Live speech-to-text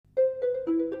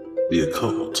the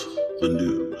occult, the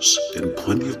news, and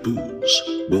plenty of booze.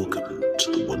 Welcome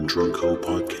to the One Drunk Ho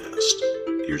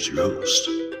podcast. Here's your host,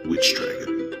 Witch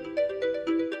Dragon.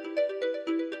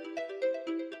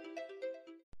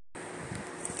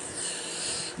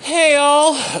 Hey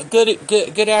all,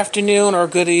 good afternoon or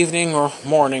good evening or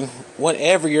morning,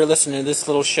 whenever you're listening to this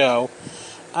little show.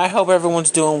 I hope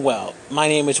everyone's doing well. My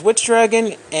name is Witch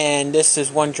Dragon, and this is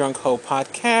One Drunk Ho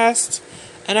podcast.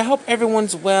 And I hope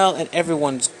everyone's well and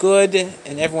everyone's good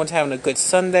and everyone's having a good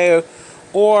Sunday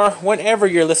or whenever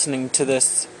you're listening to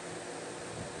this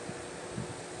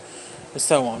and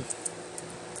so on.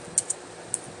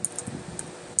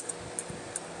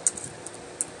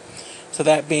 So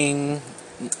that being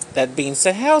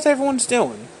said, how's everyone's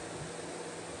doing?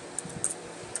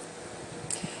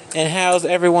 And how's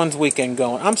everyone's weekend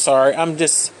going? I'm sorry, I'm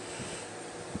just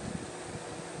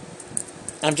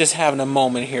having a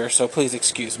moment here, so please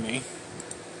excuse me.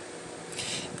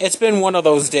 It's been one of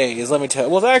those days, let me tell you.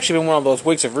 Well, it's actually been one of those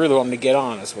weeks I've really wanted to get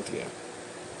honest with you.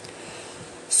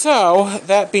 So,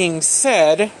 that being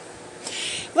said,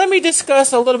 let me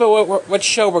discuss a little bit what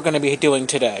show we're going to be doing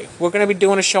today. We're going to be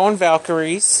doing a show on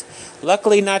Valkyries.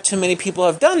 Luckily, not too many people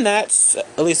have done that,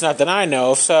 at least not that I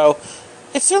know of, so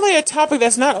it's certainly a topic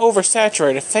that's not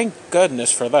oversaturated. Thank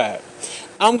goodness for that.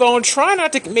 I'm going to try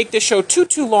not to make this show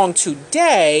too long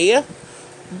today,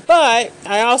 but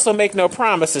I also make no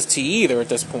promises to you either at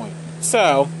this point.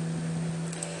 So,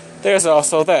 there's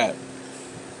also that.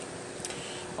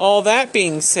 All that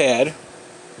being said,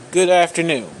 good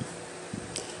afternoon,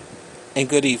 and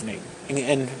good evening,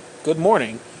 and good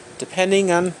morning,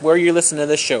 depending on where you're listening to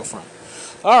this show from.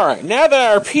 Alright, now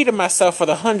that I repeated myself for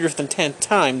the 110th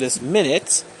time this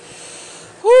minute,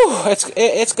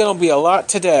 it's going to be a lot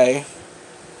today.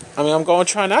 I mean, I'm going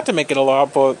to try not to make it a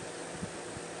lot, but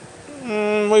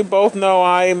we both know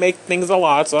I make things a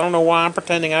lot, so I don't know why I'm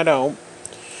pretending I don't.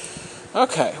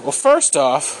 Okay, well, first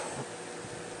off,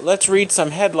 let's read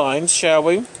some headlines, shall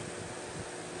we?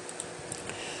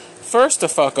 First to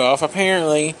fuck off,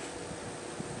 apparently,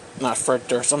 not Fred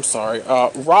Durst, I'm sorry,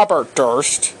 Robert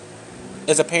Durst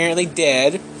is apparently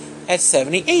dead at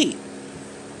 78.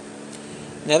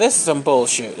 Now, this is some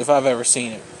bullshit, if I've ever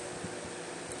seen it.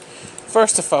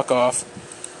 First to fuck off,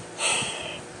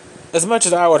 as much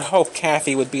as I would hope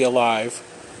Kathy would be alive,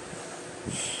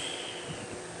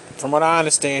 from what I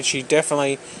understand, she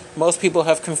definitely, most people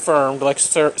have confirmed, like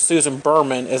Susan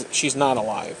Berman, she's not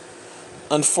alive.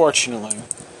 Unfortunately.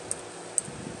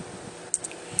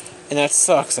 And that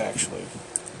sucks, actually.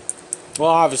 Well,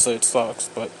 obviously it sucks,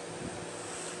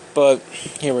 but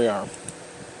here we are.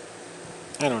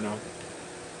 I don't know.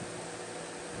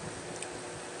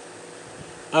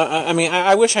 I mean,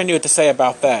 I wish I knew what to say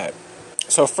about that.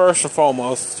 So first and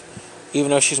foremost,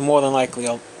 even though she's more than likely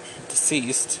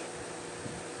deceased,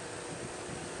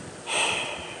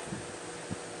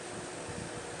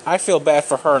 I feel bad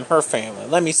for her and her family.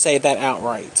 Let me say that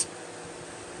outright.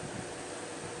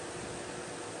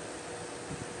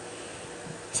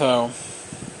 So,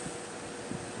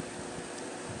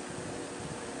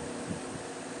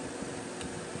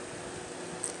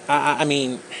 I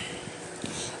mean,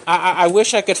 I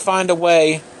wish I could find a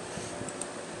way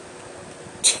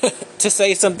to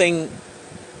say something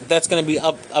that's going to be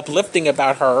uplifting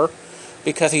about her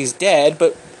because he's dead,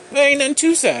 but there ain't nothing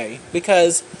to say.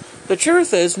 Because the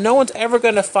truth is, no one's ever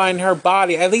going to find her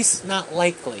body, at least not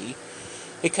likely,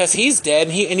 because he's dead,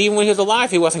 and even when he was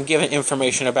alive, he wasn't given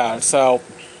information about it. So,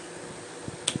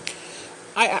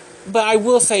 but I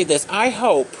will say this, I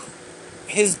hope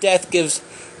his death gives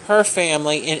her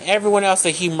family and everyone else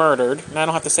that he murdered, and I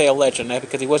don't have to say alleged on that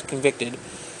because he was convicted.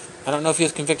 I don't know if he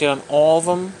was convicted on all of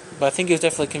them, but I think he was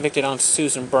definitely convicted on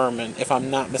Susan Berman, if I'm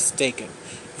not mistaken.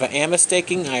 If I am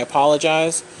mistaken, I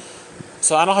apologize.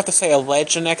 So I don't have to say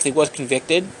alleged on that because he was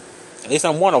convicted, at least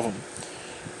on one of them.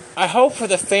 I hope for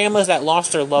the families that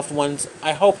lost their loved ones,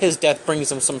 I hope his death brings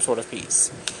them some sort of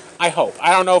peace. I hope. I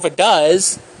don't know if it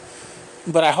does,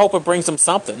 but I hope it brings them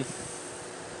something.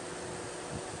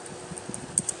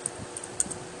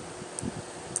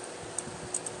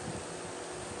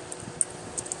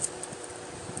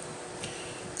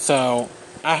 So,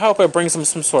 I hope it brings them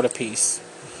some sort of peace.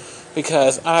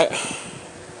 Because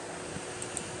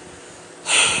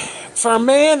for a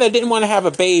man that didn't want to have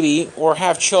a baby or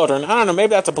have children, I don't know,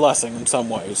 maybe that's a blessing in some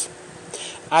ways.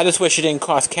 I just wish it didn't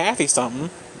cost Kathy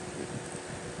something.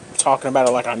 I'm talking about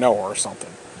it like I know her or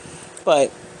something.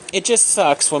 But it just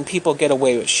sucks when people get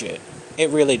away with shit. It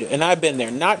really do. And I've been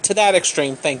there. Not to that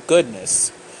extreme, thank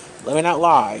goodness. Let me not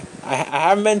lie. I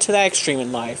haven't been to that extreme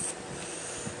in life.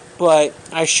 But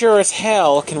I sure as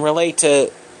hell can relate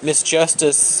to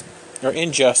misjustice or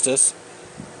injustice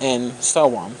and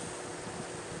so on.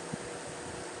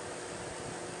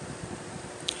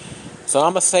 So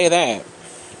I'm going to say that.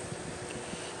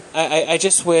 I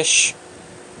just wish...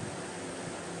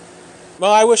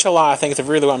 Well, I wish a lot of things if I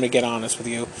really want me to get honest with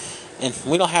you. And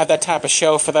we don't have that type of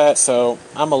show for that, so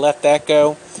I'm going to let that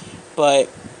go. But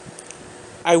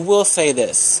I will say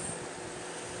this.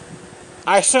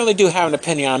 I certainly do have an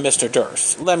opinion on Mr.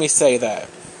 Durst. Let me say that.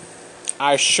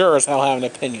 I sure as hell have an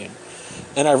opinion.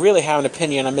 And I really have an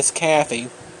opinion on Miss Kathy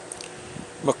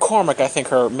McCormick, I think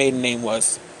her maiden name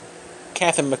was.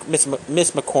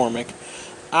 Miss McCormick.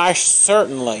 I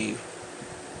certainly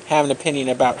have an opinion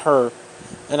about her.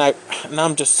 And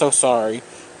I'm just so sorry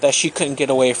that she couldn't get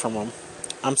away from him.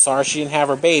 I'm sorry she didn't have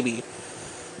her baby.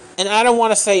 And I don't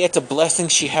want to say it's a blessing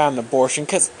she had an abortion,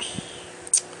 because...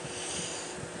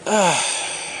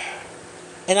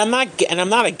 And I'm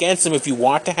not against him if you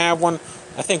want to have one.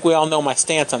 I think we all know my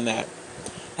stance on that.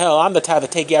 Hell, I'm the type to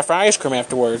take you out for ice cream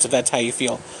afterwards, if that's how you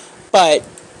feel. But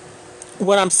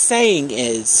what I'm saying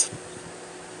is,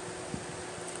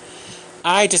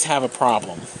 I just have a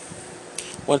problem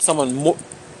when someone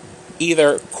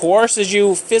either coerces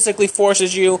you, physically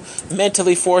forces you,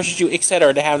 mentally forces you,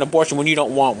 etc., to have an abortion when you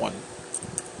don't want one.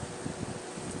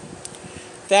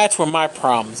 That's where my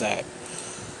problem's at.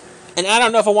 And I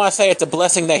don't know if I want to say it's a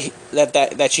blessing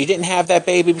that she didn't have that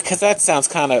baby, because that sounds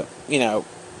kind of,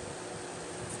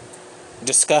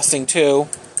 disgusting too.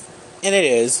 And it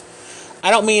is.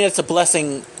 I don't mean it's a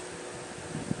blessing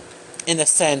in the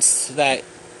sense that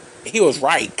he was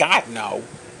right. God, no.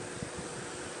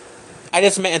 I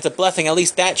just meant it's a blessing. At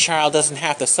least that child doesn't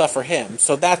have to suffer him.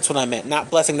 So that's what I meant.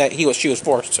 Not blessing that she was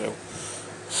forced to.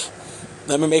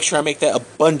 Let me make sure I make that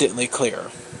abundantly clear.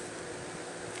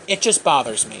 It just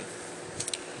bothers me.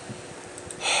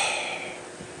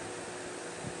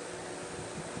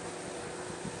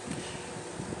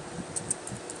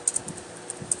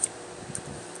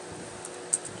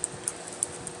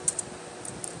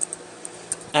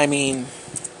 I mean,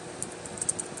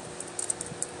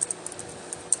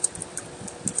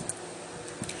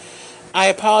 I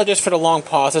apologize for the long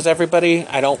pauses, everybody.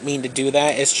 I don't mean to do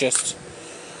that. It's just,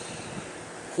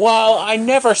 well, I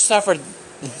never suffered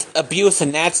abuse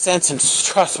in that sense, and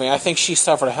trust me, I think she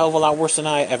suffered a hell of a lot worse than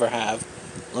I ever have.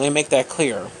 Let me make that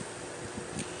clear.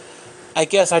 I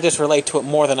guess I just relate to it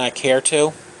more than I care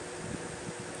to.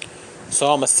 So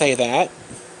I'm going to say that.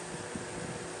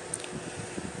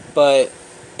 But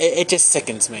it just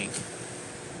sickens me.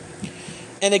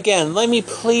 And again, let me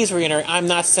please reiterate, I'm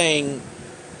not saying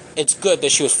it's good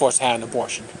that she was forced to have an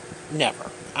abortion.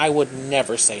 Never. I would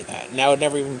never say that. And I would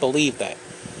never even believe that.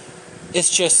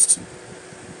 It's just,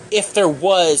 if there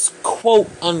was, quote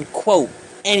unquote,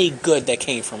 any good that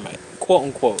came from it, quote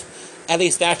unquote, at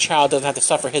least that child doesn't have to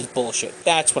suffer his bullshit.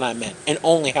 That's what I meant. And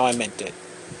only how I meant it.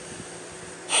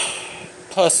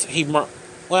 Plus,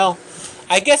 well,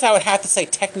 I guess I would have to say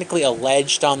technically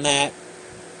alleged on that.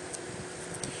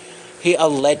 He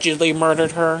allegedly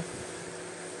murdered her.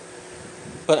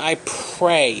 But I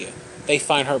pray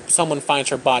someone finds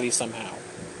her body somehow.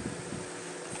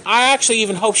 I actually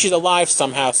even hope she's alive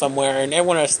somehow, somewhere, and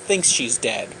everyone else thinks she's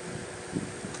dead.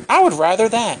 I would rather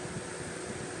that.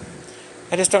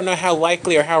 I just don't know how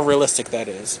likely or how realistic that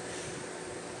is.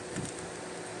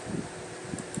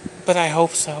 But I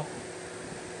hope so.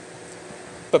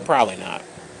 But probably not.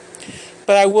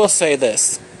 But I will say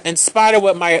this. In spite of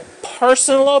what my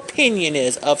personal opinion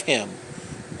is of him,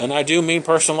 and I do mean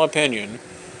personal opinion,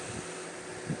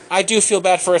 I do feel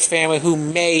bad for his family who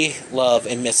may love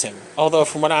and miss him. Although,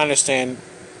 from what I understand,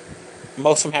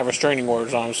 most of them have restraining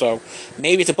orders on him, so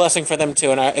maybe it's a blessing for them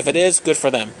too, and if it is, good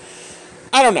for them.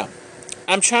 I don't know.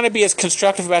 I'm trying to be as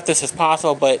constructive about this as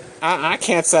possible, but I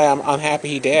can't say I'm unhappy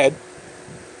he did.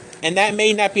 And that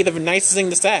may not be the nicest thing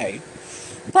to say.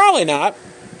 Probably not.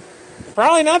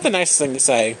 Probably not the nicest thing to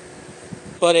say.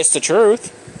 But it's the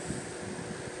truth.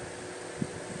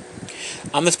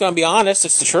 I'm just going to be honest,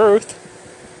 it's the truth.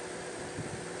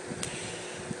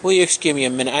 Will you excuse me a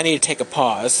minute? I need to take a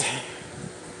pause.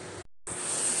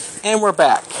 And we're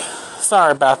back.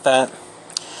 Sorry about that.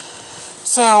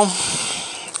 So,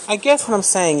 I guess what I'm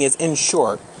saying is, in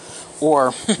short,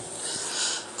 or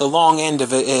the long end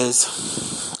of it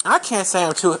is, I can't say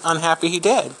I'm too unhappy he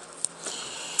did.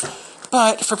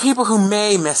 But for people who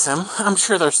may miss him, I'm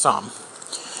sure there's some,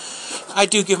 I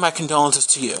do give my condolences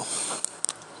to you.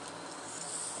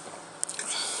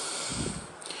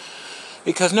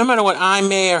 Because no matter what I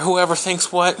may or whoever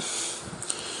thinks what,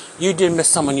 you did miss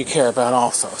someone you care about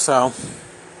also. So,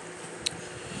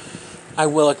 I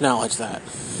will acknowledge that.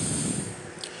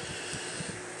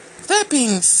 That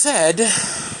being said,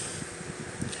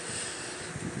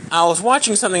 I was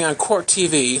watching something on Court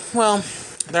TV. Well,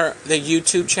 the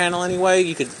YouTube channel anyway.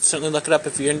 You could certainly look it up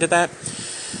if you're into that.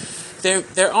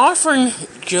 They're offering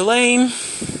Ghislaine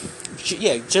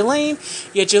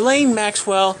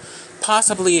Maxwell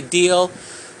possibly a deal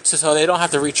so they don't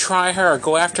have to retry her or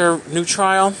go after a new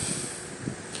trial.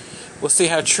 We'll see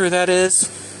how true that is.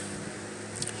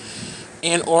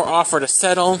 And or offer to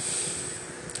settle.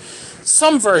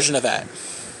 Some version of that.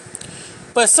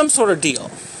 But some sort of deal.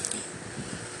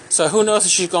 So who knows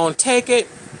if she's going to take it?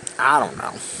 I don't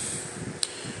know.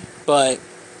 But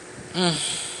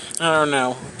I don't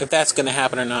know if that's going to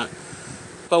happen or not.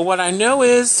 But what I know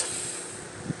is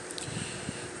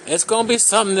it's going to be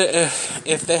something that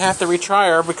if they have to retry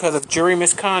her because of jury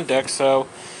misconduct. So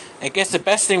I guess the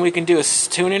best thing we can do is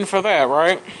tune in for that,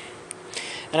 right?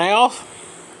 And I also...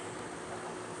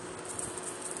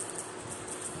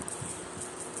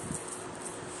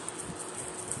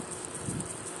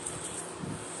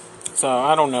 So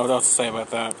I don't know what else to say about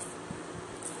that.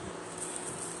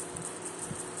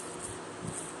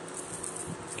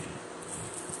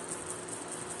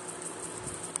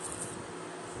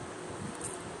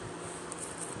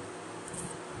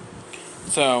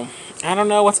 So I don't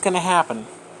know what's going to happen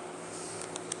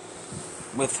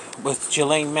with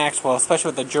Ghislaine Maxwell, especially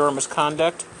with the juror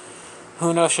misconduct.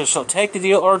 Who knows if she'll take the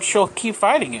deal or she'll keep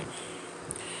fighting it.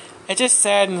 It just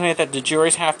saddens me that the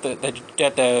juries have to,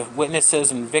 that the witnesses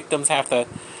and victims have to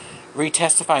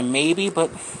retestify maybe, but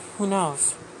who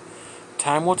knows?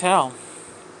 Time will tell.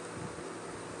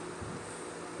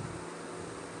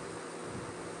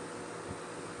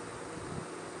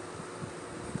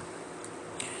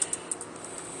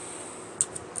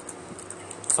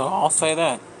 So I'll say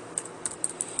that.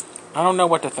 I don't know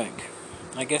what to think.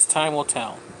 I guess time will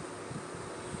tell.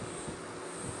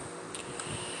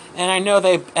 And I know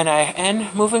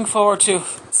and moving forward to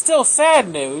still sad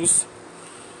news,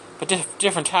 but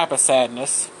different type of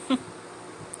sadness.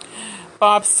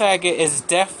 Bob Saget is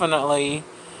definitely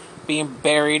being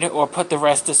buried or put to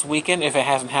rest this weekend if it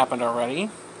hasn't happened already.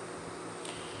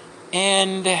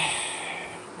 And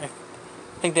I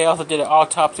think they also did an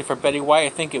autopsy for Betty White. I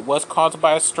think it was caused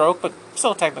by a stroke, but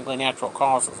still technically natural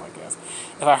causes, I guess.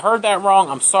 If I heard that wrong,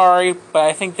 I'm sorry, but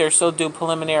I think they're still due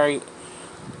preliminary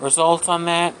results on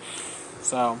that.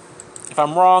 So if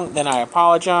I'm wrong, then I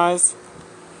apologize.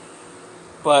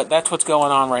 But that's what's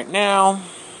going on right now.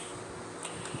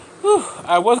 Whew,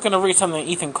 I was going to read something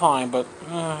Ethan Klein, but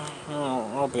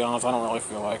I'll be honest, I don't really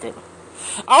feel like it.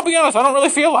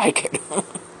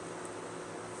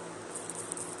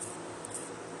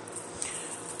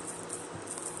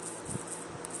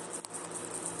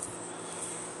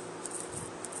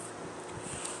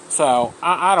 So,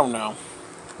 I don't know.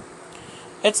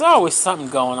 It's always something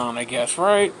going on, I guess,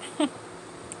 right?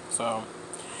 So,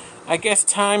 I guess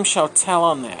time shall tell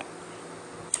on that.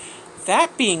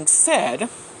 That being said,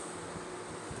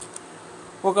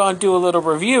 we're going to do a little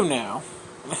review now.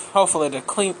 Hopefully to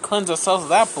cleanse ourselves of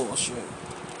that bullshit.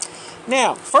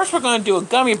 Now, first we're going to do a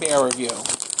gummy bear review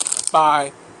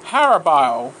by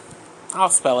Haribo. I'll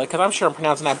spell it, because I'm sure I'm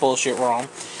pronouncing that bullshit wrong.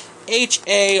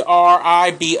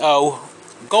 Haribo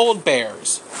Gold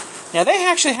Bears. Now, they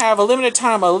actually have a limited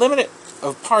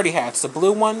of party hats, the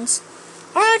blue ones.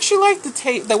 I actually like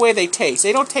the way they taste.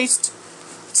 They don't taste,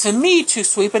 to me, too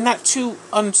sweet, but not too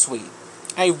unsweet.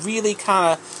 I really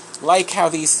kind of like how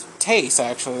these taste,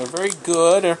 actually. They're very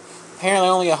good. They're apparently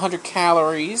only 100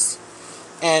 calories.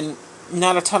 And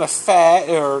not a ton of fat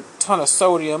or a ton of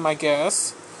sodium, I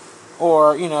guess.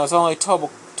 Or, it's only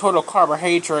total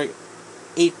carbohydrate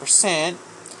 8%.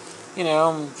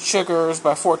 Sugars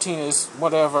by 14 is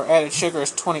whatever. Added sugar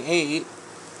is 28.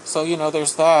 So,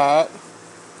 there's that.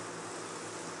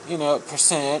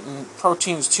 Percent. And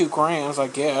protein is 2 grams, I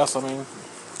guess. I mean,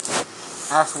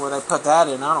 ask where they put that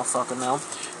in. I don't fucking know.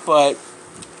 But,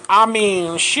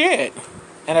 shit.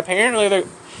 And apparently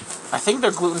I think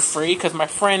they're gluten-free, because my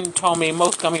friend told me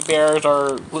most gummy bears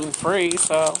are gluten-free,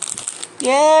 so...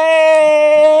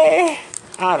 Yay!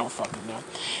 I don't fucking know.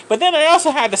 But then I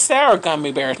also had the sour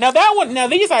gummy bears. Now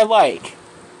these I like.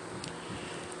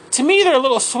 To me, they're a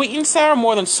little sweet and sour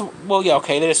more than... Well, yeah,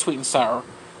 okay, they're sweet and sour.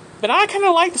 But I kind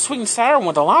of like the sweet and sour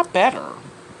ones a lot better.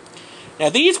 Now,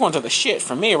 these ones are the shit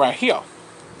for me right here.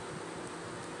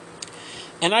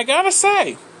 And I gotta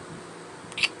say,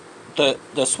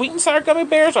 the sweet and sour gummy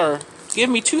bears are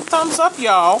giving me 2 thumbs up,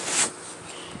 y'all.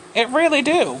 It really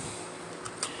do.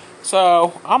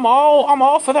 So, I'm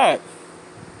all for that.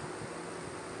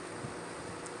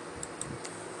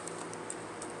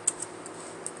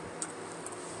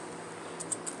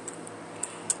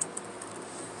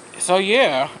 So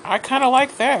yeah, I kind of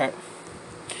like that.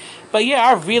 But yeah,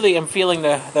 I really am feeling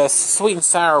the sweet and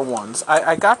sour ones.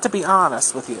 I got to be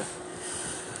honest with you.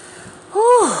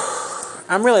 Whew.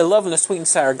 I'm really loving the sweet and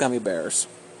sour gummy bears.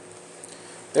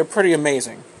 They're pretty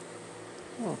amazing.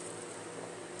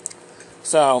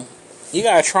 So, you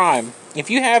gotta try them. If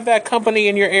you have that company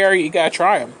in your area, you gotta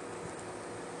try them.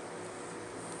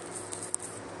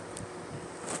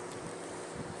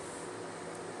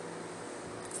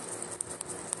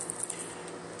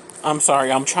 I'm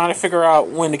sorry, I'm trying to figure out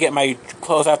when to get my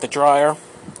clothes out the dryer.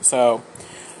 So,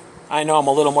 I know I'm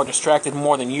a little more distracted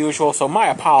more than usual, so my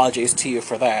apologies to you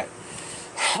for that.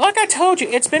 Like I told you,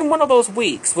 it's been one of those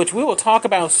weeks, which we will talk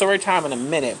about in story time in a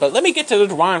minute. But let me get to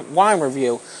the wine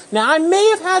review. Now, I may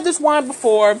have had this wine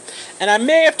before, and I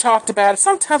may have talked about it.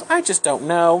 Sometimes I just don't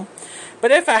know.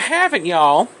 But if I haven't,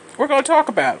 y'all, we're going to talk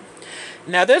about it.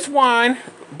 Now, this wine,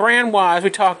 brand-wise, we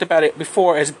talked about it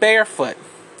before, is Barefoot.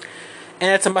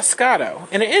 And it's a Moscato.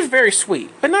 And it is very sweet,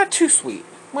 but not too sweet.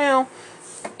 Well,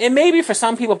 it may be for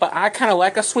some people, but I kind of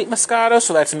like a sweet Moscato,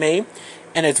 so that's me.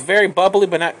 And it's very bubbly,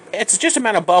 but not... It's just a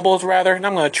amount of bubbles, rather. And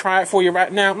I'm going to try it for you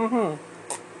right now.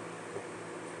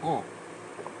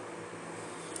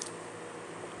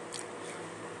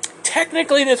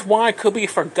 Technically, this wine could be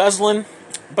for guzzling,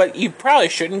 but you probably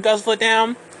shouldn't guzzle it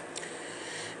down.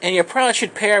 And you probably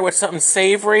should pair it with something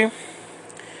savory.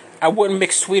 I wouldn't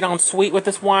mix sweet on sweet with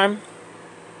this wine.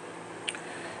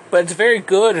 But it's very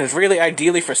good, and it's really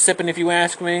ideally for sipping, if you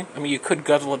ask me. I mean, you could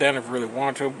guzzle it down if you really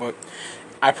want to, but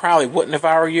I probably wouldn't if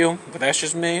I were you. But that's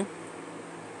just me.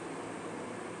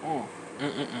 Now,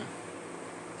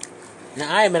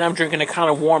 I admit I'm drinking it kind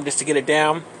of warm just to get it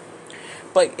down.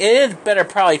 But it is better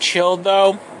probably chilled,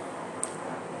 though.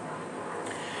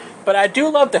 But I do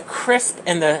love the crisp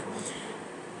and the...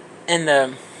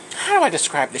 How do I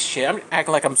describe this shit? I'm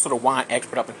acting like I'm sort of wine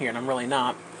expert up in here, and I'm really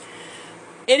not.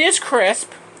 It is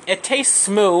crisp. It tastes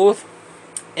smooth.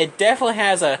 It definitely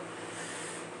has a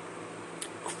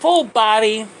full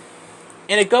body,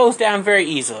 and it goes down very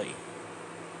easily.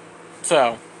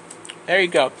 So, there you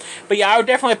go. But yeah, I would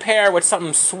definitely pair it with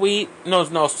something sweet.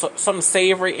 Something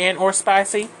savory and or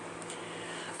spicy.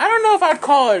 I don't know if I'd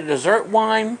call it a dessert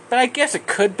wine, but I guess it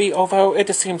could be, although it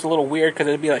just seems a little weird because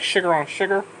it'd be like sugar on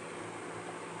sugar.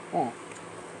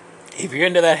 If you're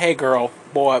into that, hey girl,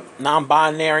 boy,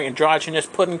 non-binary, androgynous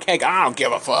pudding cake, I don't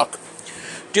give a fuck.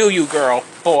 Do you, girl,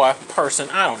 boy, person,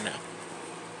 I don't know.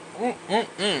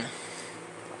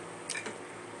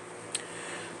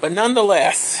 But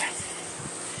nonetheless,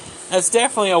 that's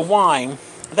definitely a wine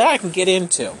that I can get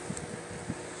into.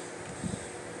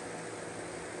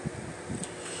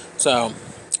 So,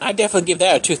 I definitely give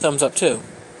that a 2 thumbs up too.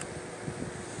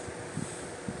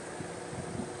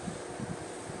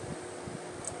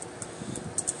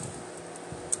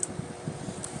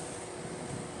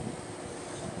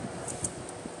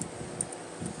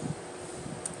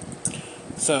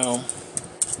 So,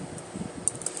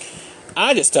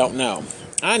 I just don't know.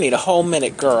 I need a whole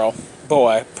minute, girl,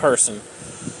 boy, person.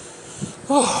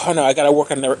 Oh, I know, I gotta work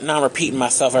on not repeating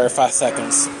myself every 5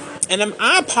 seconds. And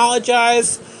I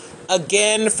apologize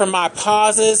again for my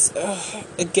pauses.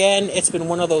 Again, it's been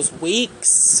one of those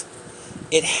weeks.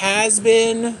 It has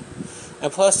been.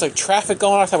 And plus, the traffic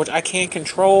going off, which I can't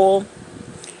control.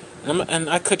 And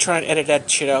I could try and edit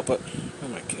that shit out, but who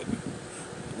am I kidding?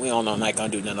 We all know I'm not gonna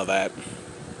do none of that.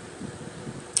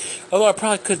 Although I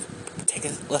probably could take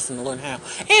a lesson to learn how.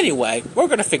 Anyway, we're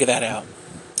going to figure that out.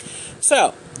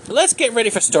 So, let's get ready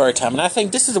for story time. And I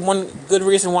think this is one good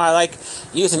reason why I like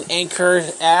using Anchor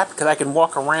app, because I can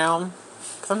walk around.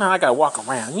 Sometimes I got to walk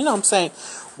around. You know what I'm saying?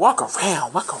 Walk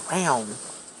around.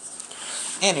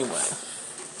 Anyway.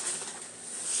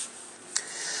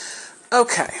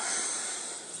 Okay.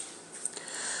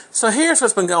 So here's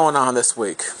what's been going on this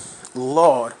week.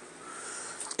 Lord.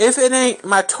 If it ain't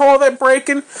my toilet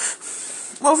breaking,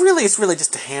 well, really, it's really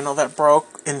just the handle that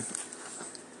broke, and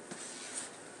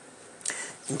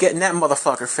getting that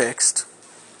motherfucker fixed.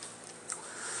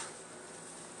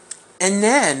 And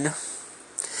then,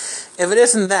 if it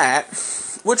isn't that,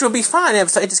 which would be fine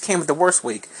if it just came with the worst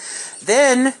week,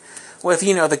 then, with,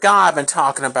 the guy I've been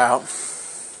talking about,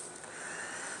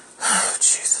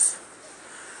 Jesus,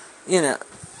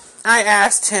 I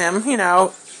asked him,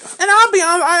 and I'll be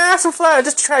honest, I asked him flat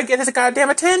just to try to get his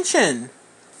goddamn attention.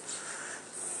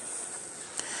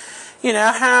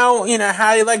 How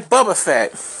you like Boba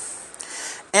Fett.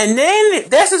 And then,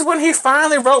 this is when he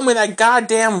finally wrote me that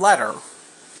goddamn letter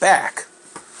back.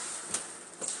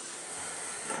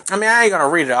 I mean, I ain't gonna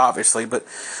read it, obviously, but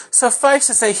suffice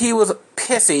to say, he was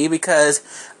pissy because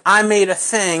I made a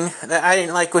thing that I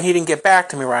didn't like when he didn't get back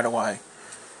to me right away.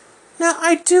 Now,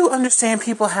 I do understand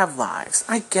people have lives.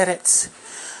 I get it.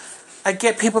 I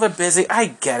get people are busy. I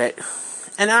get it.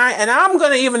 And I'm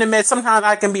going to even admit sometimes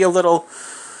I can be a little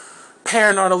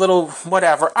paranoid, a little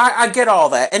whatever. I get all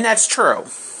that. And that's true.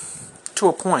 To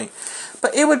a point.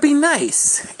 But it would be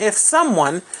nice if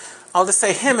someone, I'll just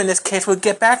say him in this case, would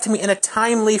get back to me in a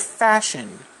timely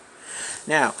fashion.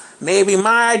 Now, maybe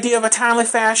my idea of a timely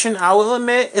fashion, I will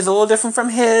admit, is a little different from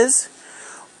his.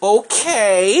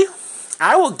 Okay.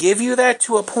 I will give you that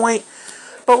to a point.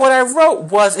 But what I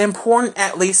wrote was important,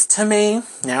 at least to me.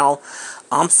 Now,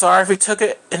 I'm sorry if he took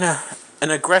it in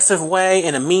an aggressive way,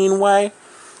 in a mean way.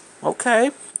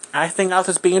 Okay. I think I was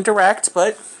just being direct,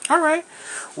 but alright.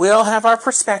 We all have our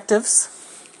perspectives.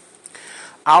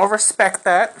 I'll respect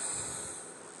that.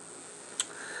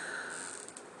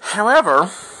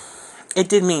 However, it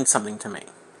did mean something to me.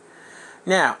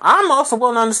 Now, I'm also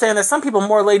willing to understand that some people are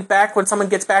more laid back when someone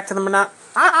gets back to them or not.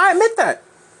 I admit that.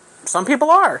 Some people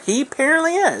are. He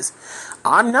apparently is.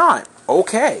 I'm not.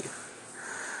 Okay.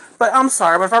 But I'm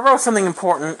sorry, but if I wrote something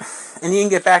important and you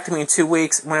didn't get back to me in 2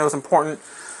 weeks when it was important,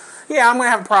 yeah, I'm going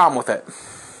to have a problem with it.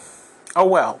 Oh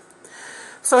well.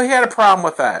 So he had a problem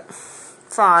with that.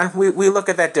 Fine. We look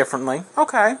at that differently.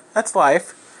 Okay. That's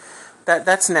life.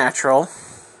 That's natural.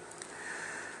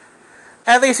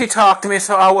 At least he talked to me,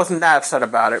 so I wasn't that upset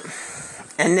about it.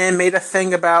 And then made a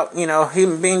thing about,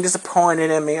 him being disappointed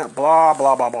in me. Blah,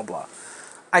 blah, blah, blah, blah.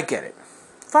 I get it.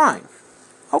 Fine.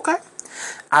 Okay.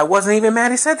 I wasn't even mad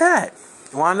he said that.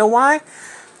 You want to know why?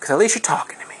 Because at least you're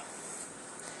talking to me.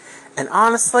 And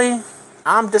honestly,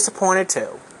 I'm disappointed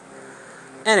too.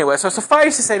 Anyway, so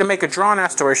suffice to say, to make a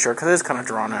drawn-out story short, because it is kind of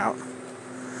drawn out,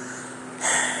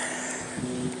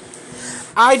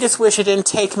 I just wish it didn't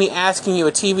take me asking you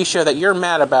a TV show that you're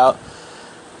mad about,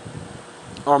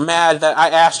 or mad that I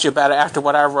asked you about it after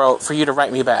what I wrote, for you to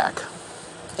write me back.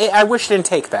 I wish it didn't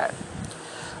take that.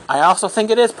 I also think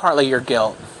it is partly your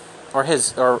guilt, or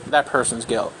that person's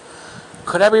guilt.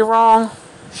 Could I be wrong?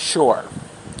 Sure.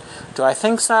 Do I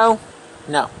think so?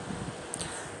 No.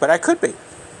 But I could be.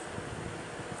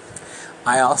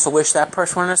 I also wish that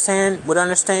person would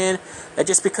understand that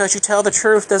just because you tell the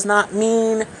truth does not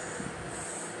mean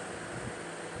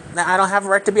that I don't have a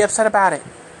right to be upset about it.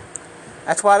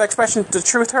 That's why the expression, the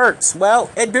truth hurts. Well,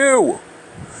 it do.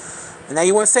 And now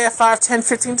you want to say it 5, 10,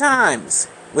 15 times.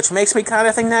 Which makes me kind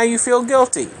of think now you feel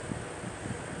guilty.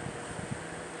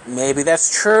 Maybe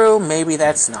that's true, maybe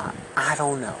that's not. I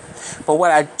don't know. But what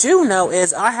I do know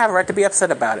is I have a right to be upset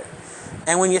about it.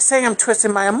 And when you say I'm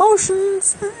twisting my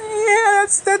emotions, yeah,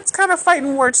 that's kind of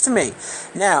fighting words to me.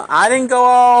 Now, I didn't go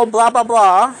all blah, blah,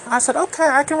 blah. I said, okay,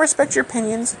 I can respect your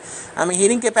opinions. I mean, he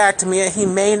didn't get back to me. He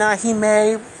may not, he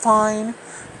may, fine.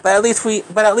 But at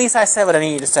least I said what I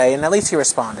needed to say, and at least he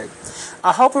responded.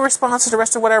 I hope he responds to the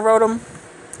rest of what I wrote him.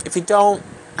 If he don't,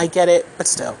 I get it, but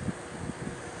still.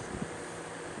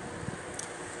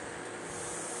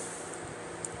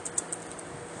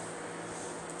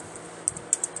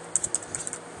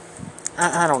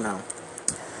 I don't know.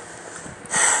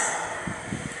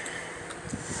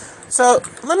 So,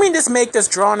 let me just make this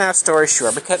drawn-out story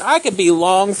short, because I could be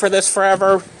long for this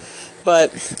forever,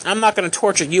 but I'm not going to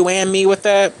torture you and me with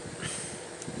that.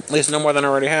 At least no more than I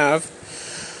already have.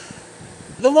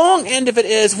 The long end of it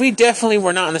is, we definitely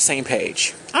were not on the same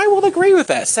page. I will agree with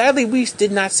that. Sadly, we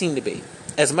did not seem to be,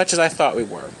 as much as I thought we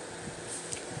were.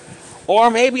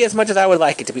 Or maybe as much as I would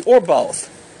like it to be, or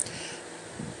both.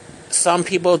 Some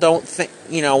people don't think,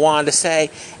 wanted to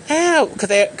say,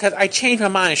 because I changed my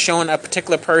mind in showing a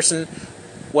particular person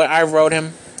what I wrote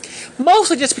him.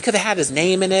 Mostly just because it had his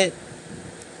name in it.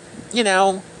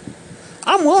 I'm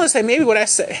willing to say maybe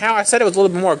how I said it was a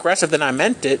little bit more aggressive than I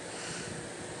meant it.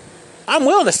 I'm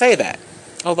willing to say that.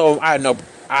 Although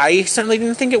I certainly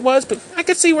didn't think it was, but I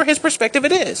could see where his perspective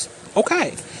it is.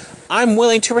 Okay. I'm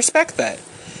willing to respect that.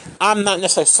 I'm not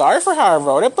necessarily sorry for how I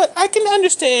wrote it, but I can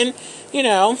understand,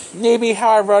 maybe how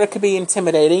I wrote it could be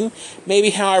intimidating. Maybe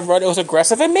how I wrote it was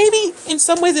aggressive, and maybe in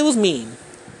some ways it was mean.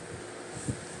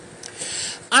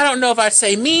 I don't know if I'd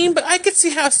say mean, but I could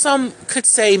see how some could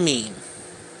say mean.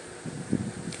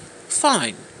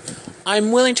 Fine.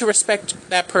 I'm willing to respect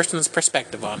that person's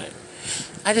perspective on it.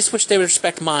 I just wish they would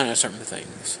respect mine on certain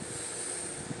things.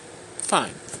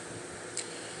 Fine.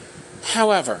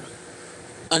 However,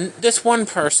 this one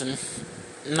person,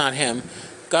 not him,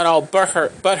 got all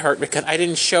butthurt because I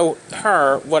didn't show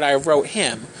her what I wrote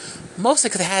him. Mostly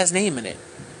because it has his name in it.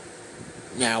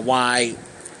 Now, why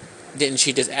didn't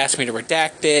she just ask me to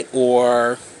redact it,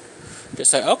 or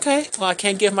just say, okay, well, I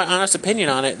can't give my honest opinion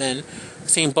on it, then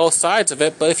seeing both sides of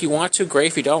it, but if you want to, great.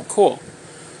 If you don't, cool.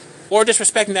 Or just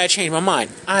respecting that I changed my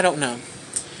mind. I don't know.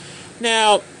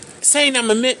 Now, saying I'm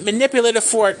manipulative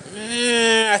for it,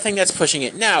 I think that's pushing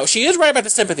it. Now, she is right about the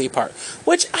sympathy part,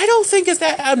 which I don't think is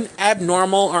that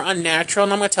abnormal or unnatural,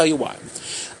 and I'm going to tell you why.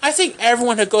 I think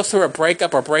everyone who goes through a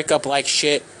breakup or breakup-like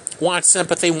shit wants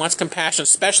sympathy, wants compassion,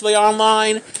 especially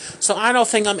online, so I don't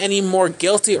think I'm any more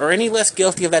guilty or any less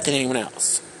guilty of that than anyone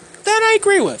else. That I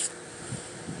agree with.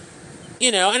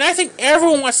 You know, and I think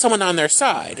everyone wants someone on their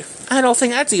side. I don't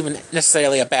think that's even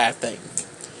necessarily a bad thing.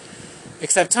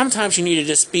 Except sometimes you need to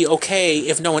just be okay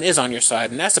if no one is on your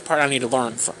side, and that's the part I need to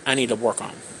learn from. I need to work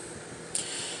on.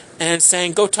 And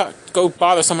saying go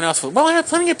bother someone else with. Well, I have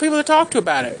plenty of people to talk to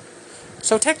about it,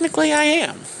 so technically I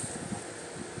am.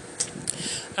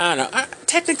 I don't know.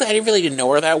 Technically, I really didn't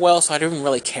know her that well, so I didn't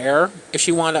really care if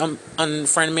she wanted to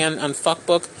unfriend me on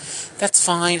Fuckbook. That's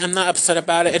fine. I'm not upset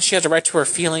about it, and she has a right to her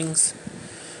feelings.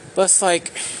 But it's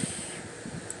like,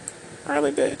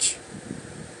 really, bitch.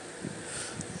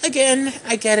 Again,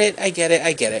 I get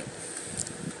it.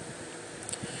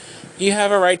 You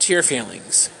have a right to your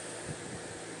feelings.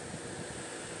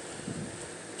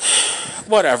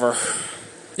 Whatever.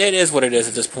 It is what it is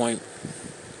at this point.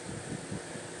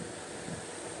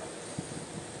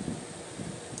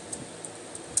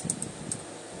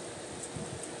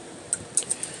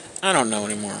 I don't know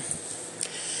anymore.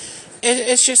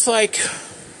 It's just like,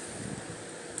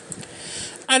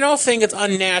 I don't think it's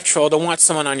unnatural to want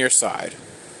someone on your side.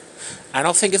 I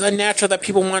don't think it's unnatural that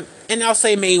people want, and I'll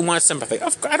say me, want sympathy.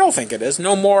 I don't think it is.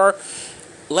 No more,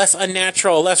 less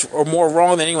unnatural, less or more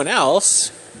wrong than anyone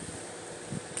else.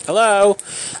 Hello?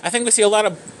 I think we see a lot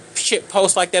of shit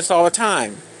posts like this all the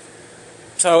time.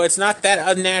 So it's not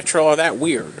that unnatural or that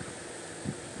weird.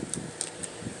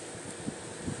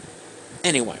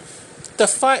 Anyway,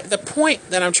 the point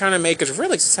that I'm trying to make is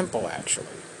really simple, actually.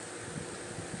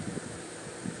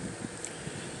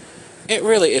 It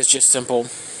really is just simple.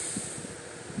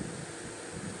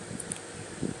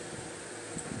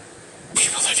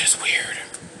 People are just weird.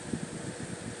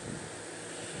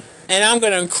 And I'm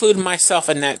going to include myself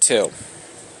in that, too.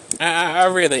 I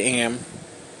really am.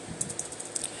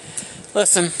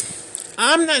 Listen,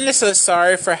 I'm not necessarily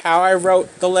sorry for how I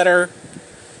wrote the letter.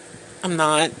 I'm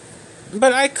not.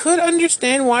 But I could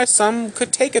understand why some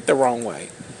could take it the wrong way.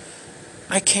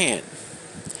 I can.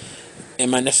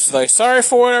 Am I necessarily sorry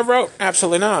for what I wrote?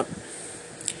 Absolutely not.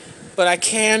 But I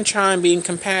can try and being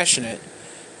compassionate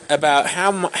about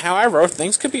how I wrote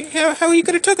things could be, how he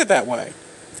could have took it that way.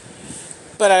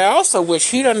 But I also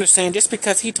wish he'd understand, just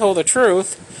because he told the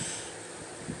truth,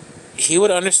 he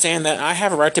would understand that I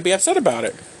have a right to be upset about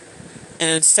it. And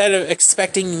instead of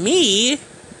expecting me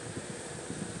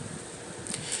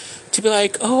to be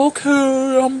like, oh,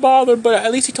 okay, I'm bothered, but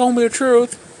at least he told me the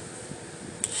truth.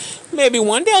 Maybe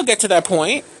one day I'll get to that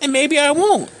point, and maybe I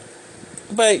won't.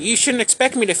 But you shouldn't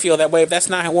expect me to feel that way if that's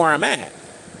not where I'm at.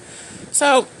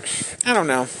 So, I don't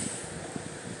know.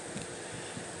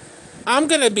 I'm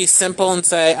going to be simple and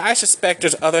say, I suspect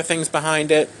there's other things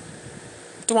behind it.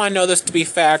 Do I know this to be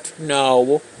fact?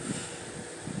 No.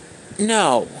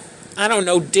 No. I don't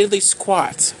know diddly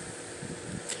squat.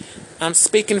 I'm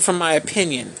speaking from my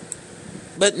opinion,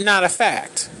 but not a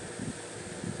fact.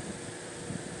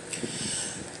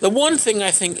 The one thing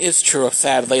I think is true,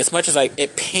 sadly, as much as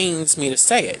it pains me to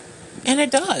say it, and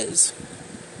it does,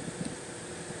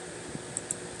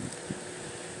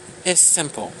 is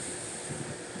simple.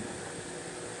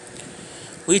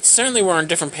 We certainly were on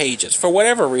different pages, for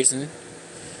whatever reason,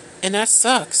 and that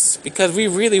sucks, because we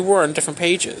really were on different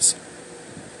pages.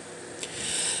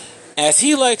 As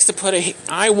he likes to put it,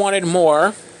 I wanted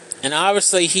more, and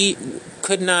obviously he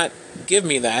could not give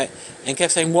me that, and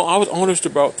kept saying, well, I was honest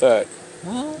about that.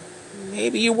 Well,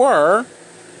 maybe you were,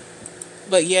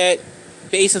 but yet,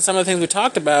 based on some of the things we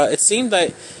talked about, it seemed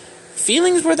like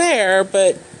feelings were there,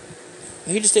 but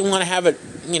you just didn't want to have it,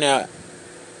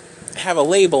 have a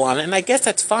label on it, and I guess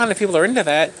that's fine if people are into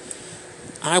that.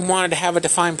 I wanted to have a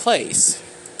defined place,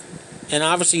 and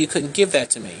obviously you couldn't give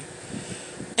that to me,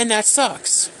 and that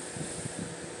sucks.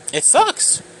 It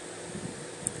sucks.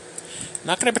 I'm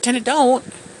not going to pretend it don't.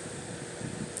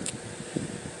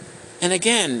 And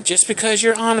again, just because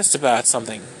you're honest about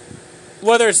something,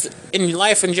 whether it's in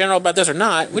life in general about this or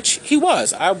not, which he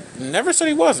was. I never said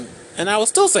he wasn't. And I will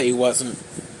still say he wasn't,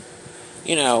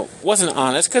 wasn't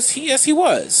honest, because he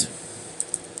was.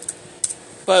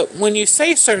 But when you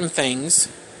say certain things,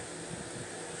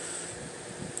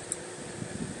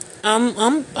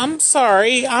 I'm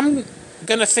sorry, I'm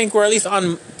gonna think we're at least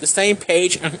on the same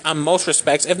page on most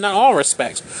respects, if not all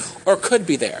respects, or could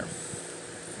be there.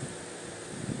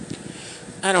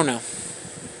 I don't know.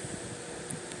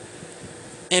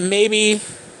 And maybe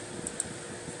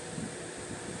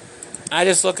I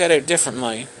just look at it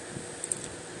differently.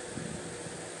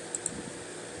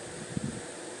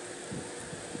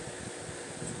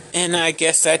 And I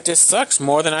guess that just sucks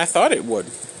more than I thought it would.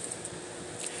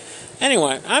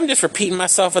 Anyway, I'm just repeating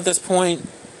myself at this point.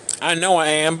 I know I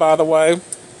am, by the way.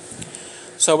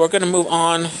 So we're going to move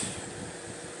on.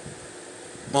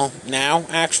 Well, now,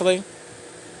 actually.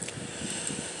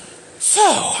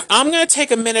 So, I'm going to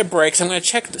take a minute break. So I'm going to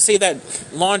check to see that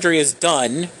laundry is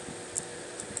done.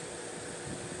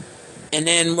 And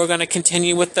then we're going to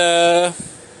continue with the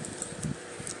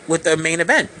main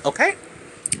event, okay?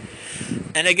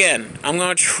 And again, I'm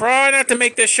going to try not to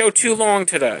make this show too long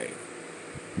today.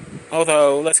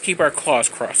 Although, let's keep our claws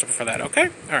crossed for that, okay?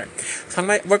 Alright. So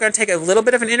we're going to take a little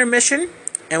bit of an intermission,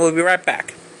 and we'll be right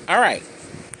back. Alright.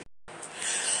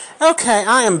 Okay,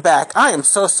 I am back. I am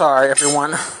so sorry,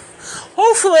 everyone.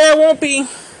 Hopefully I won't be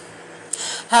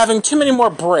having too many more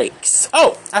breaks.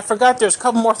 Oh, I forgot there's a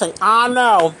couple more things. I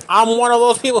know. I'm one of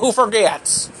those people who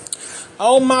forgets.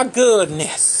 Oh my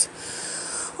goodness.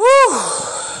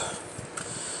 Whew.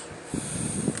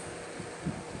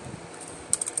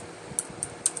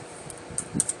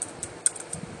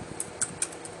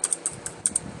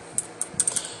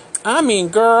 I mean,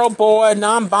 girl, boy,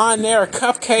 non-binary,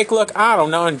 cupcake, look, I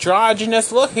don't know,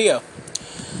 androgynous, look here.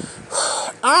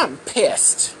 I'm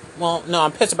pissed. Well, no,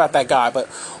 I'm pissed about that guy, but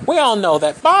we all know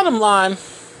that. Bottom line,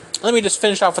 let me just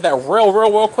finish off with that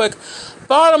real quick.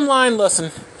 Bottom line,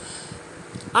 listen,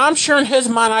 I'm sure in his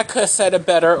mind I could have said it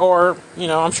better, or,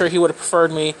 I'm sure he would have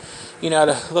preferred me,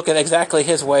 to look at it exactly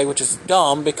his way, which is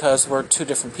dumb because we're two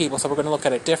different people, so we're going to look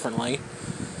at it differently.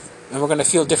 And we're going to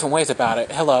feel different ways about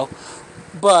it. Hello.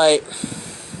 But,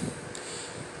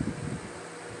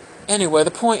 anyway,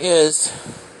 the point is,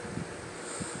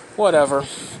 whatever.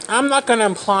 I'm not going to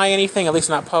imply anything, at least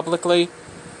not publicly,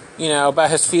 about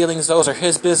his feelings. Those are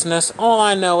his business. All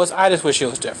I know is I just wish it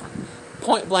was different.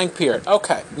 Point blank, period.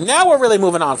 Okay, now we're really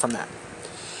moving on from that.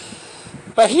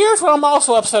 But here's what I'm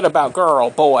also upset about, girl,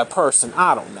 boy, person,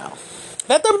 I don't know.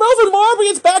 That they're moving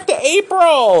Morbius back to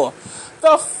April!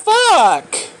 The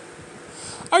fuck?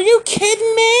 Are you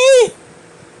kidding me?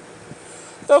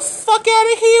 The fuck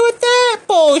out of here with that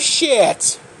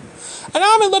bullshit. And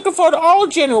I've been looking forward to all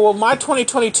general. My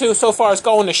 2022 so far is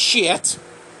going to shit.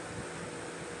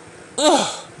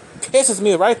 Ugh. Pisses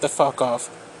me right the fuck off.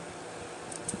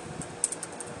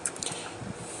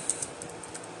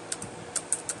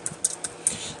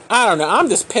 I don't know. I'm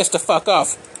just pissed the fuck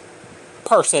off.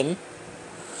 Person.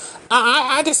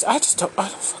 I don't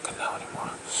fucking know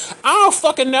anymore. I don't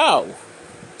fucking know.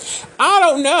 I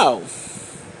don't know.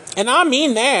 And I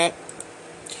mean that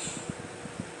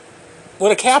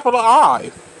with a capital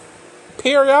I.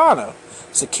 Periana.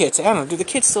 It's the kids. I don't know. Do the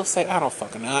kids still say? I don't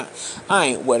fucking know. I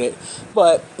ain't with it.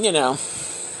 But,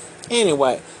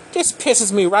 Anyway. This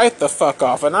pisses me right the fuck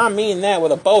off. And I mean that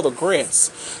with a bowl of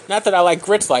grits. Not that I like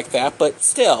grits like that. But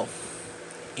still.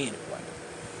 Anyway.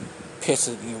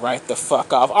 Pisses me right the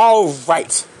fuck off.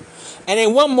 Alright. And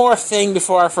then one more thing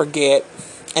before I forget.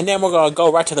 And then we're going to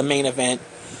go right to the main event.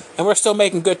 And we're still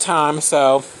making good time,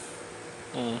 so...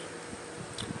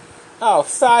 Oh,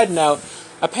 side note.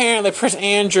 Apparently, Prince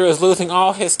Andrew is losing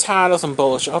all his titles and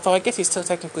bullshit. Although, I guess he's still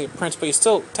technically a prince, but he's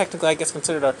still technically, I guess,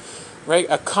 considered a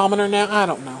commoner now. I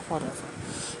don't know. Whatever.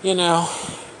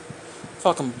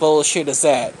 Fucking bullshit is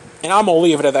that. And I'm gonna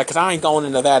leave it at that, because I ain't going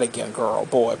into that again, girl,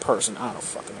 boy, person. I don't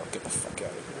fucking know. Get the fuck out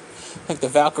of here. I think the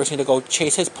Valkyries need to go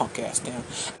chase his punk ass down.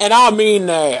 And I mean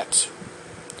that.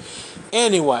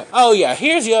 Anyway, oh yeah,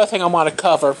 here's the other thing I want to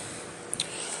cover.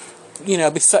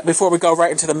 Before we go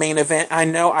right into the main event. I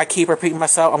know I keep repeating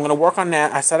myself. I'm going to work on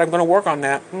that. I said I'm going to work on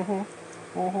that.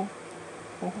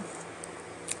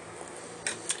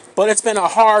 But it's been a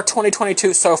hard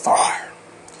 2022 so far.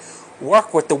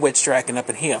 Work with the witch dragon up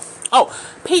in here. Oh,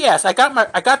 P.S. I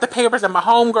got the papers and my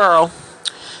homegirl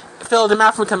filled them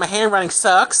out for me because my handwriting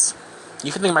sucks.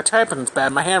 You can think my typing's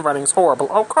bad. My handwriting's horrible.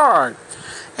 Oh, card.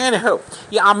 Anywho,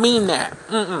 yeah, I mean that.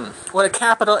 With a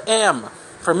capital M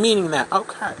for meaning that.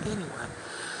 Okay, anyway.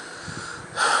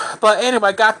 But anyway,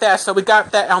 I got that, so we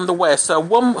got that on the way. So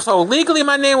legally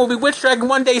my name will be Witch Dragon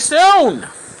one day soon.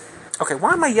 Okay,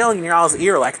 why am I yelling in your all's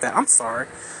ear like that? I'm sorry.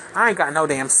 I ain't got no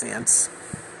damn sense.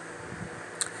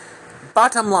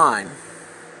 Bottom line.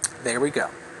 There we go.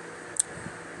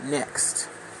 Next.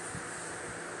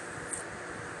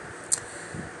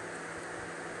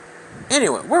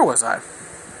 Anyway, where was I?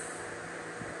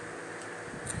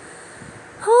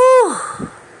 Whew.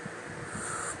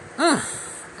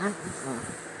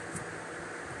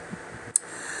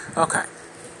 Okay.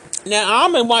 Now,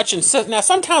 I've been watching... Now,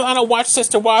 sometimes I don't watch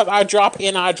Sister Wives. I drop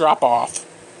in, I drop off.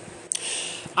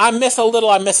 I miss a little,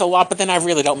 I miss a lot, but then I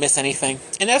really don't miss anything.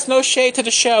 And that's no shade to the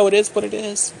show. It is what it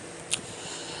is.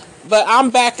 But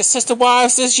I'm back to Sister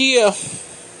Wives this year.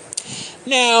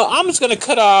 Now, I'm just going to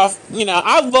cut off,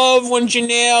 I love when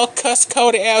Janelle cussed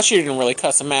Cody out. She didn't really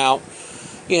cuss him out.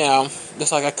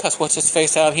 Just like I cussed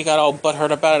what's-his-face out. He got all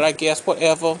butthurt about it, I guess,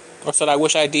 whatever. Or said, I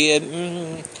wish I did.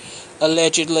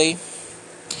 Allegedly.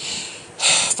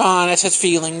 Fine, that's his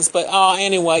feelings. But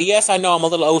anyway, yes, I know I'm a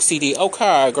little OCD.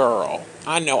 Okay, girl.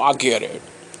 I know, I get it.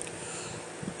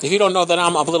 If you don't know that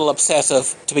I'm a little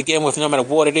obsessive to begin with, no matter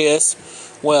what it is,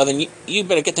 well, then you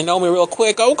better get to know me real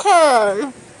quick.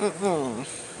 Okay.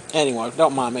 Anyway,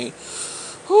 don't mind me.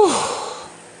 Whew.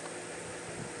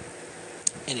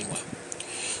 Anyway.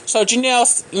 So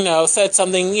Janelle, said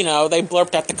something, they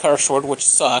blurped out the curse word, which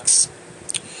sucks.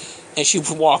 And she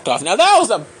walked off. Now, that was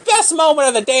the best moment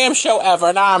of the damn show ever,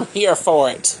 and I'm here for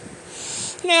it.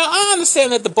 Now, I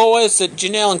understand that the boys that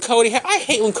Janelle and Cody have... I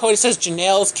hate when Cody says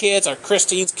Janelle's kids, or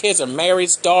Christine's kids, or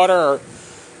Mary's daughter, or...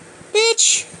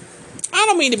 Bitch, I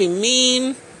don't mean to be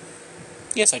mean.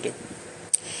 Yes, I do.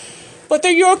 But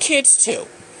they're your kids, too.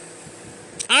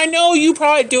 I know you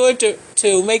probably do it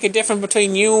to make a difference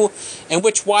between you and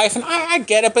which wife, and I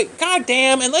get it, but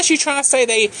goddamn, unless you're trying to say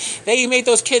they made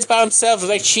those kids by themselves or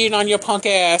they cheated on your punk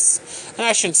ass, and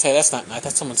I shouldn't say that's not nice,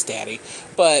 that's someone's daddy,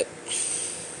 but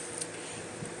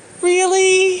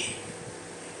really?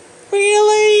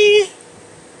 They're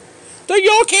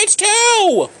your kids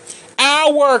too!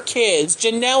 Our kids,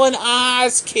 Janelle and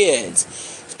I's kids.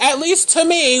 At least to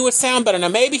me, it would sound better. Now,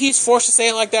 maybe he's forced to say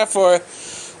it like that for...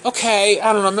 Okay,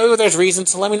 I don't know, maybe there's reasons,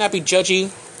 so let me not be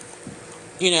judgy.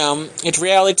 It's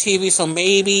reality TV, so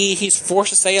maybe he's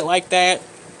forced to say it like that.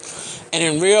 And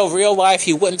in real life,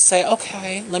 he wouldn't say,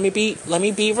 okay, let me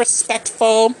be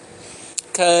respectful,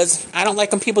 because I don't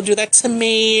like when people do that to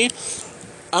me.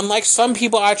 Unlike some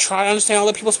people, I try to understand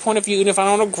other people's point of view, even if I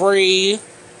don't agree.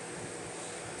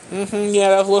 Yeah,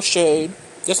 that was a little shade.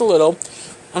 Just a little.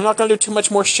 I'm not going to do too much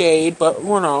more shade, but,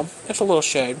 just a little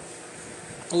shade.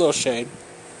 A little shade.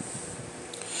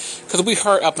 Because we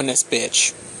hurt up in this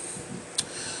bitch.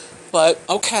 But,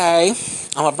 okay.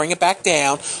 I'm going to bring it back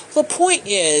down. The point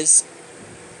is,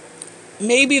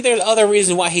 maybe there's other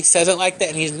reasons why he says it like that,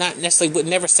 and he's not necessarily, would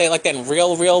never say it like that in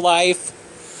real life.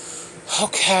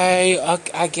 Okay,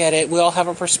 I get it. We all have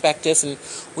our perspectives, and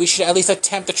we should at least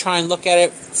attempt to try and look at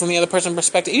it from the other person's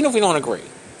perspective, even if we don't agree.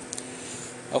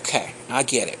 Okay, I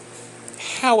get it.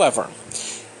 However...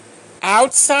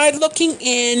 outside looking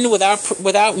in,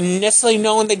 without necessarily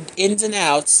knowing the ins and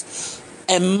outs,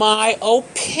 in my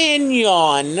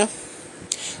opinion,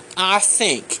 I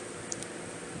think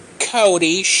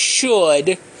Cody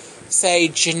should say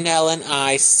Janelle and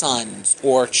I's sons,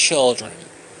 or children,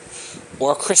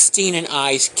 or Christine and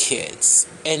I's kids,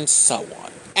 and so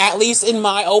on. At least in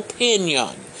my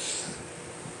opinion.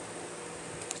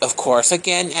 Of course,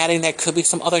 again, adding there could be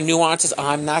some other nuances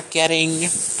I'm not getting.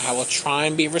 I will try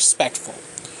and be respectful.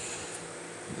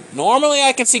 Normally,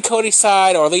 I can see Cody's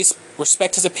side, or at least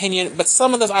respect his opinion, but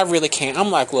some of this I really can't. I'm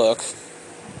like, look.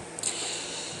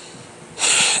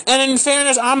 And in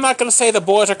fairness, I'm not going to say the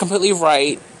boys are completely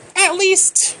right. At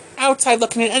least outside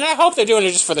looking in, and I hope they're doing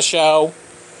it just for the show.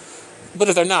 But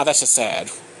if they're not, that's just sad.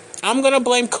 I'm going to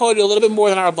blame Cody a little bit more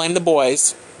than I would blame the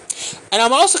boys. And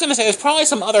I'm also going to say there's probably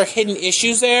some other hidden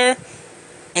issues there,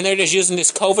 and they're just using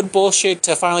this COVID bullshit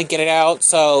to finally get it out.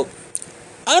 So,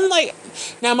 unlike...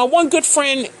 Now, my one good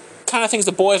friend kind of thinks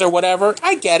the boys are whatever.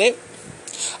 I get it.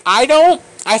 I don't.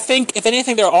 I think, if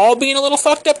anything, they're all being a little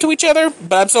fucked up to each other,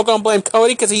 but I'm still going to blame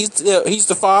Cody because he's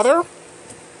the father.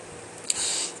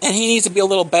 And he needs to be a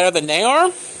little better than they are.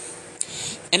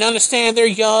 And understand they're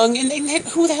young, and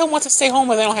who the hell wants to stay home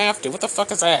when they don't have to? What the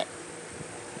fuck is that?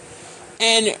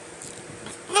 And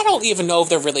I don't even know if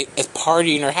they're really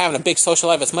partying or having a big social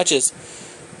life as much as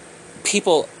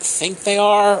people think they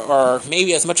are, or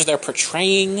maybe as much as they're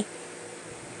portraying.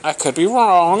 I could be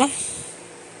wrong.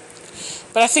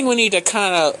 But I think we need to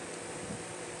kind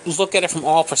of look at it from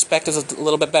all perspectives a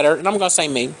little bit better, and I'm going to say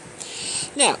me.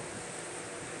 Now,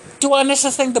 do I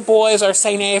necessarily think the boys are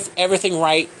saying everything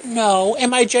right? No.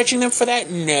 Am I judging them for that?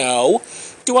 No.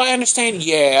 Do I understand?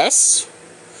 Yes.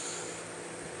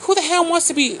 Who the hell wants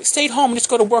to be stayed home and just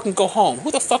go to work and go home?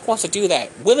 Who the fuck wants to do that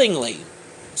willingly?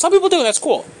 Some people do. That's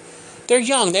cool. They're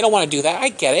young. They don't want to do that. I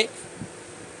get it.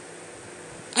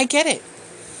 I get it.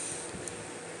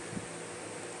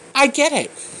 I get it.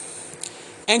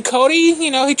 And Cody,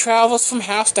 he travels from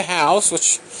house to house,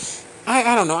 which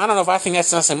I don't know. I don't know if I think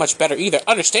that's necessarily much better either.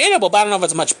 Understandable, but I don't know if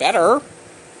it's much better.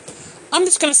 I'm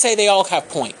just going to say they all have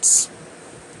points.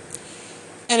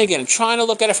 And again, I'm trying to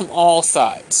look at it from all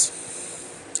sides.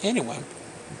 Anyway.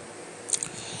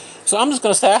 So I'm just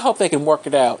going to say I hope they can work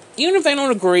it out. Even if they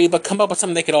don't agree, but come up with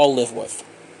something they could all live with.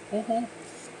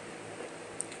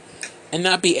 and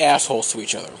not be assholes to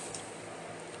each other.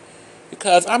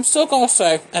 Because I'm still going to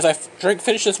say, as I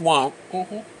finish this wine,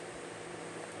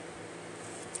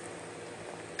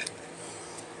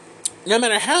 no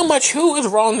matter how much who is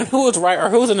wrong and who is right, or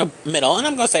who's in the middle, and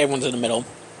I'm going to say everyone's in the middle,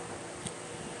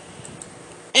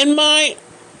 in my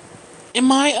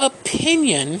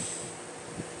opinion,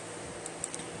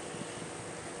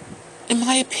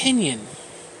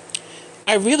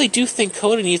 I really do think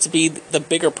Cody needs to be the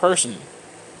bigger person.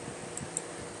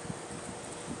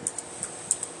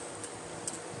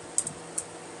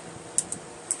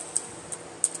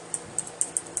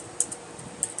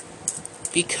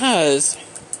 Because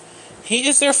he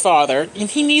is their father, and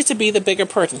he needs to be the bigger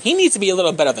person. He needs to be a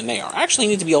little better than they are. Actually,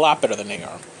 he needs to be a lot better than they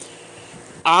are.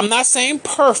 I'm not saying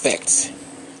perfect,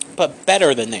 but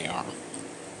better than they are.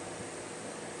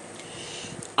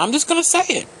 I'm just going to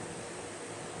say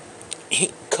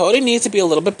it. Cody needs to be a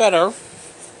little bit better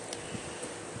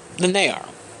than they are.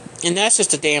 And that's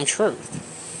just the damn truth.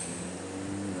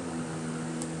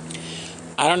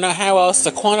 I don't know how else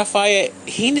to quantify it.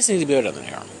 He just needs to be better than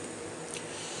they are.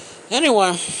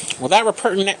 Anyway, without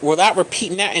repeating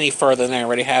that any further than I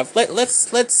already have,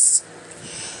 let's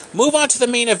move on to the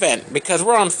main event, because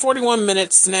we're on 41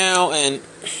 minutes now, and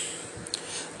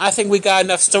I think we got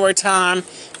enough story time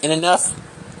and enough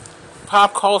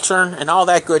pop culture and all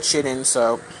that good shit in,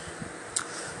 so.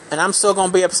 And I'm still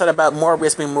gonna be upset about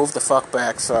Morbius being moved the fuck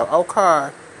back, so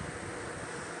okay.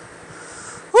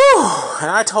 Whew!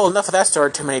 And I told enough of that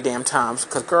story too many damn times,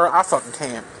 because girl, I fucking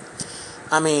can't.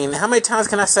 I mean, how many times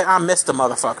can I say I missed the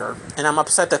motherfucker, and I'm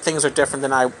upset that things are different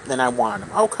than I wanted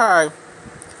them? Okay.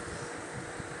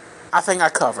 I think I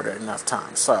covered it enough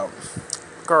times, so.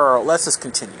 Girl, let's just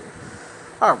continue.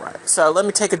 Alright, so let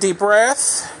me take a deep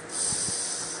breath.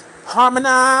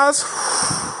 Harmonize.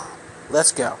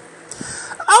 Let's go.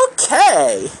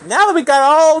 Okay, now that we got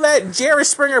all that Jerry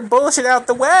Springer bullshit out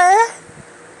the way,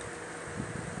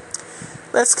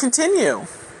 let's continue.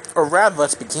 Or rather,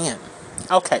 let's begin.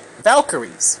 Okay,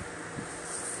 Valkyries.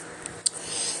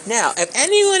 Now, if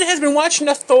anyone has been watching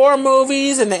the Thor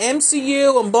movies and the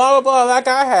MCU and blah blah blah like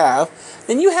I have,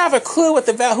 then you have a clue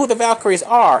who the Valkyries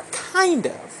are, kind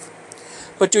of.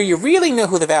 But do you really know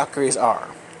who the Valkyries are?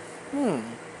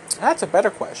 That's a better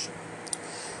question.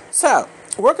 So,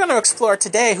 we're going to explore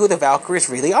today who the Valkyries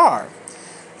really are.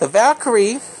 A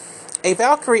Valkyrie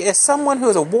is someone who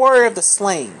is a warrior of the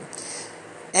slain.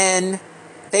 And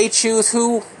they choose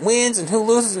who wins and who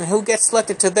loses and who gets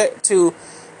selected to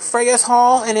Freya's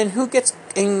Hall, and then who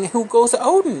goes to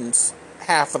Odin's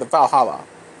half of the Valhalla.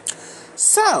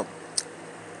 So,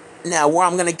 now where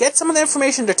I'm going to get some of the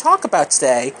information to talk about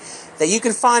today that you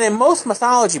can find in most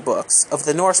mythology books of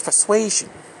the Norse persuasion.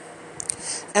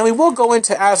 And we will go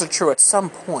into Azatru at some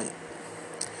point.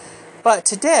 But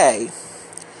today,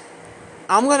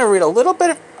 I'm going to read a little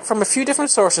bit from a few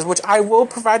different sources, which I will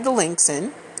provide the links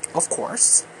in, of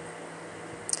course.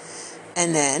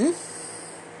 And then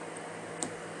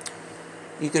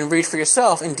you can read for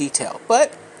yourself in detail.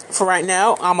 But for right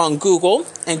now, I'm on Google.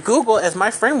 And Google, as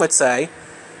my friend would say,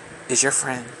 is your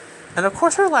friend. And of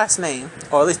course, her last name,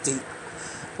 or at least the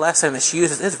last name that she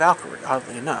uses, is Valkyrie,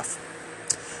 oddly enough.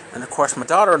 And of course, my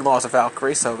daughter-in-law is a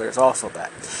Valkyrie, so there's also that.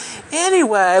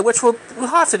 Anyway, which we'll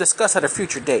have to discuss at a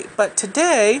future date. But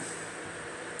today,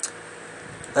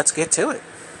 let's get to it.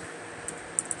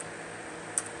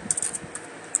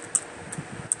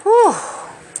 Whew.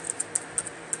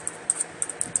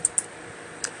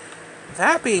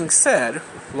 That being said,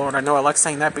 Lord, I know I like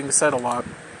saying that being said a lot.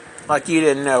 Like you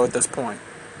didn't know at this point.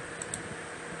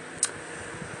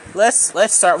 Let's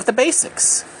start with the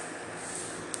basics.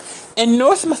 In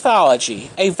Norse mythology,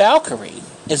 a Valkyrie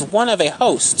is one of a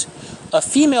host of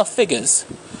female figures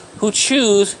who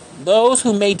choose those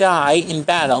who may die in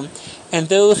battle and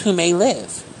those who may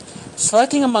live.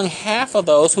 Selecting among half of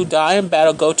those who die in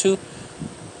battle go to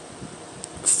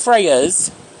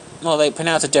Freya's, well, they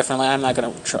pronounce it differently,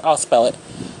 I'll spell it,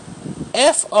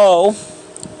 F-O'-L-K-V-A-N-G-R,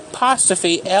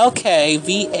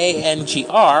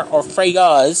 or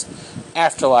Freya's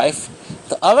afterlife.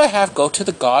 The other half go to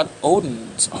the god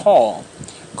Odin's hall,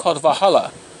 called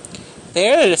Valhalla.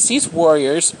 There, the deceased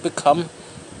warriors become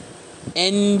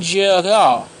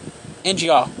Enhiar. I'm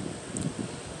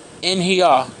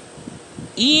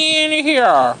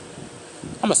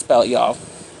gonna spell it, y'all.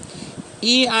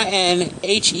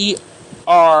 Einherjar.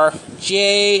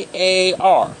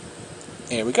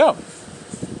 There we go.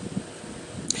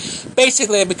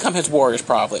 Basically, they become his warriors,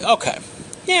 probably. Okay.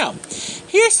 Now,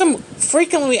 here's some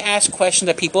frequently asked questions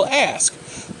that people ask.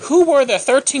 Who were the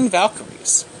 13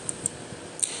 Valkyries?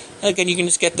 And again, you can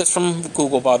just get this from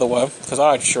Google, by the way, because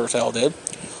I sure as hell did.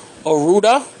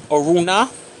 Oruda, Oruna,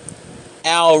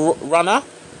 Elruna,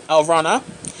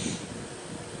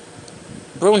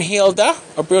 Brunhilde,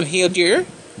 or Brunhildir,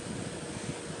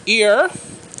 Eir,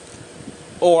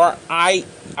 or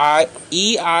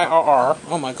E-I-R-R.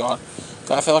 Oh my god.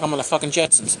 I feel like I'm on the fucking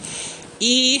Jetsons.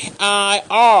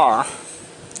 E-I-R.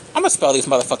 I'm gonna spell these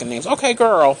motherfucking names. Okay,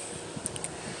 girl.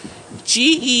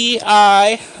 G-E-I-R-A-V-O-R.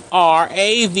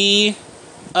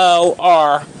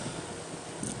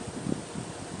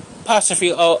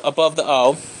 Apostrophe O above the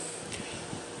O.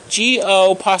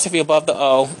 G-O apostrophe above the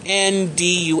O.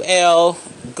 N-D-U-L.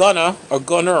 Gunner, or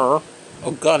Gunner,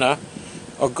 or Gunner,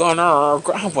 or Gunner,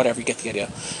 whatever, you get the idea.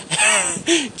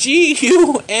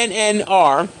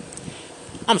 G-U-N-N-R.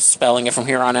 I'm spelling it from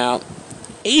here on out.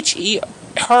 H-E-R-F-J-O-T-U-R.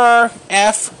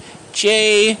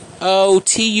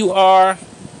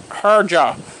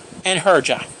 Herja. And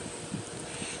Herja.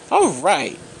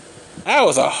 Alright. That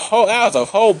was a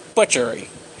whole butchery.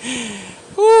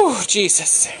 Whew,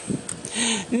 Jesus.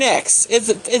 Next, is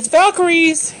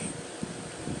Valkyries...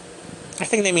 I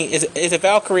think they mean, is a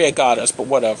Valkyrie a goddess? But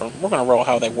whatever. We're going to roll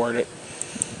how they word it.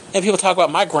 And people talk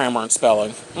about my grammar and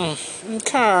spelling.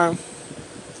 Okay.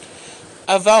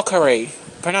 A Valkyrie.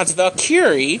 Pronounced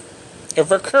Valkyrie. A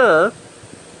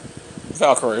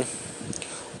Valkyrie.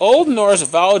 Old Norse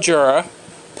Valjura.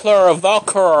 Plural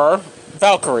Valkyr.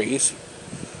 Valkyries.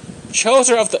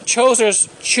 Choosers of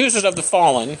the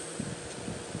fallen.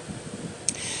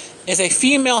 Is a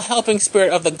female helping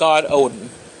spirit of the god Odin.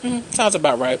 Sounds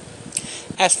about right.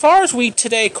 As far as we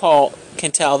today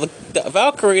can tell, the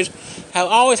Valkyries have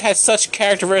always had such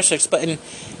characteristics, but in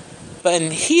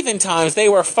heathen times they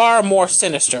were far more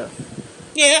sinister.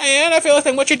 Yeah, and I feel like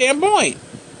what's your damn point?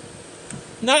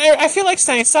 I feel like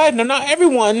saying side note, not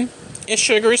everyone is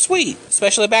sugary sweet,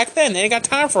 especially back then. They ain't got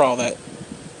time for all that.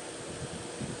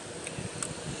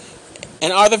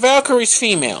 And are the Valkyries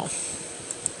female?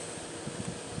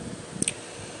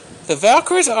 The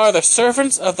Valkyries are the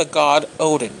servants of the god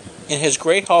Odin in his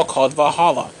great hall called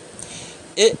Valhalla.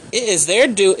 It is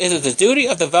the duty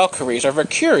of the Valkyries, or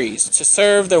Valkyries, to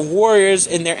serve their warriors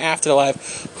in their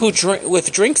afterlife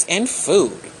with drinks and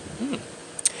food.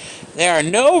 There are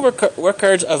no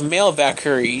records of male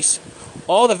Valkyries.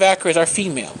 All the Valkyries are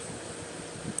female.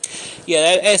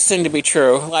 Yeah, that seems to be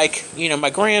true. Like, my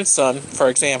grandson, for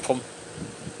example.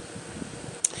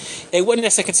 They wouldn't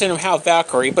necessarily consider him half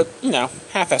Valkyrie, but,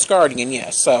 half Asgardian,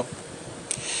 yes. So,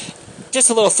 just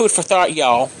a little food for thought,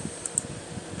 y'all.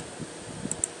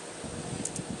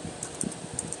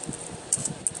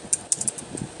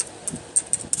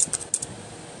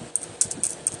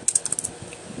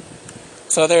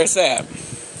 So there's that.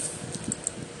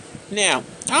 Now,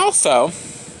 also,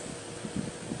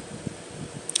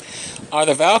 are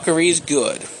the Valkyries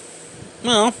good?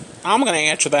 Well, I'm going to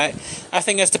answer that. I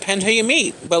think it depends who you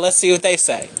meet, but let's see what they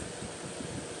say.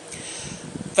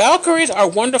 Valkyries are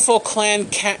wonderful clan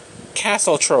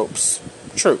castle troops.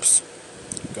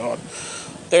 God.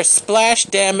 Their splash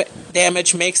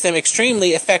damage makes them extremely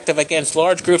effective against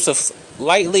large groups of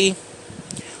lightly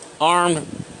armed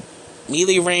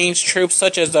melee range troops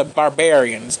such as the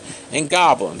barbarians and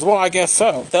goblins. Well, I guess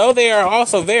so. Though they are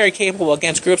also very capable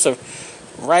against groups of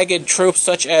ragged troops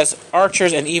such as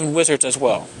archers and even wizards as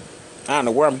well. I don't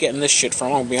know where I'm getting this shit from,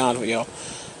 I'm going to be honest with y'all.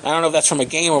 I don't know if that's from a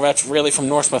game or that's really from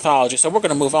Norse mythology, so we're going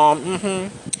to move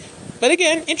on. But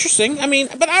again, interesting.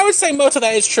 But I would say most of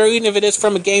that is true, even if it is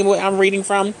from a game I'm reading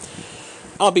from.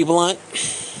 I'll be blunt.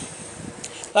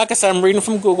 Like I said, I'm reading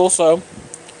from Google, so...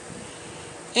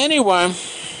 Anyway...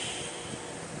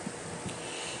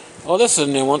 Oh, this is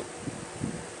a new one.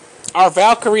 Are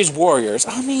Valkyries warriors?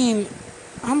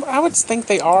 I would think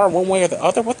they are one way or the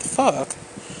other. What the fuck?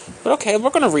 But okay, we're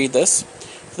going to read this.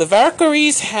 The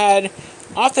Valkyries had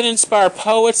often inspired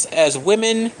poets as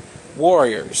women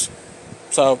warriors.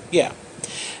 So, yeah.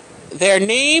 Their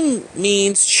name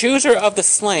means chooser of the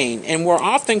slain, and were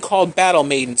often called battle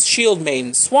maidens, shield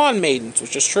maidens, swan maidens,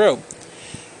 which is true,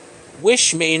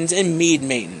 wish maidens, and mead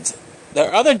maidens.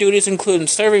 Their other duties include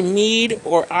serving mead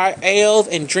or ales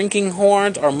and drinking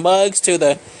horns or mugs to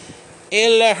the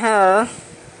Ilher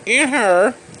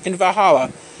in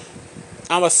Valhalla.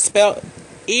 I'm a spell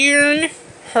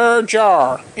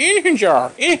Irnherjar,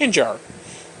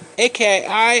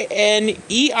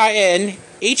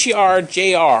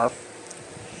 A-K-I-N-E-I-N-H-E-R-J-R.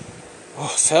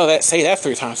 Oh, say that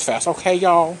 3 times fast, okay,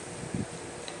 y'all.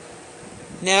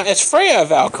 Now, is Freya a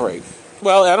Valkyrie?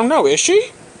 Well, I don't know, is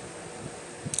she?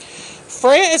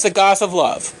 Freya is the goddess of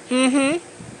love.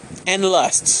 And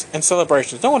lusts and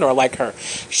celebrations. No wonder I like her.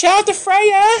 Shout out to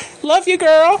Freya! Love you,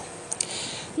 girl!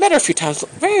 Met her a few times.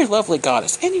 Very lovely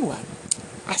goddess. Anyway,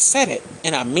 I said it,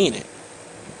 and I mean it.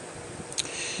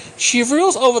 She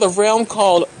rules over the realm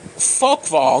called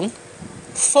Folkvang.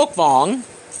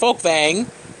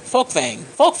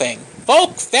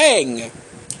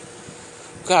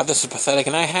 God, this is pathetic.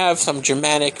 And I have some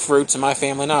Germanic roots in my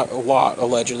family. Not a lot,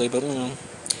 allegedly, but,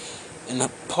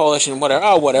 and Polish and whatever.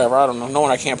 Oh, whatever. I don't know. No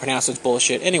one I can't pronounce this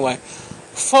bullshit. Anyway,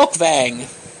 Folkvang.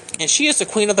 And she is the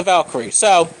queen of the Valkyries.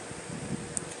 So,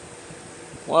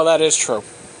 well, that is true.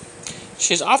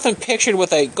 She is often pictured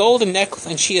with a golden necklace,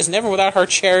 and she is never without her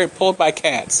chariot pulled by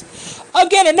cats.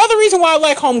 Again, another reason why I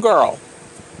like Homegirl.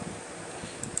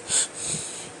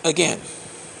 Again.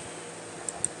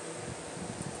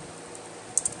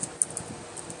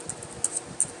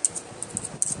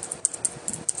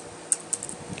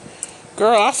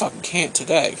 Girl, I fucking can't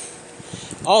today.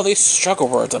 All these struggle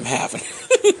words I'm having.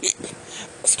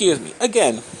 Excuse me.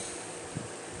 Again.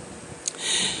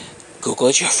 Google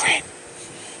is your friend.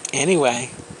 Anyway.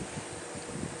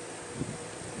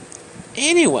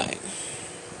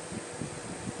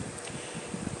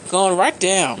 Going right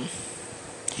down.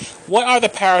 What are the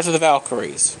powers of the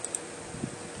Valkyries?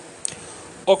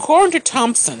 According to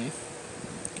Thompson,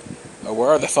 or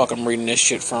where the fuck I'm reading this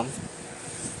shit from,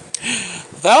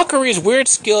 Valkyries' weird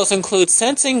skills include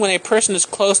sensing when a person is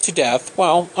close to death.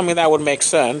 Well, I mean, that would make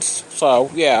sense. So,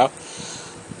 yeah.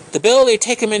 The ability to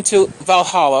take them into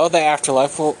Valhalla, the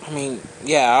afterlife. Well, I mean,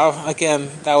 yeah.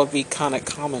 Again, that would be kind of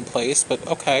commonplace, but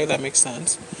okay, that makes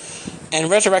sense. And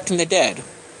resurrecting the dead.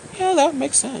 Yeah, that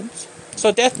makes sense.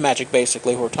 So, death magic,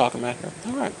 basically, we're talking about here.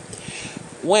 Alright.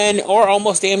 Or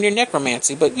almost damn near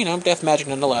necromancy, but, death magic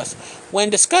nonetheless. When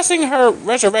discussing her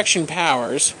resurrection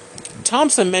powers,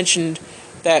 Thompson mentioned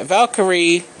that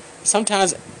Valkyrie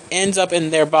sometimes ends up in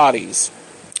their bodies.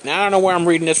 Now, I don't know where I'm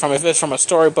reading this from, if it's from a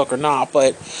storybook or not,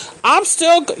 but I'm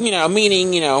still,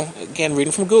 again,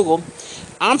 reading from Google,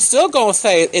 I'm still going to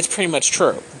say it's pretty much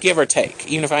true, give or take,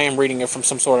 even if I am reading it from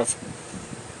some sort of...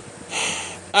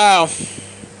 Oh.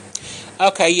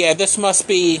 Okay, yeah, this must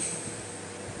be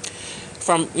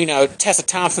from, Tessa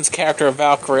Thompson's character of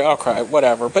Valkyrie. Okay,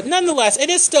 whatever. But nonetheless,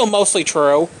 it is still mostly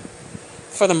true,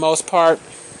 for the most part.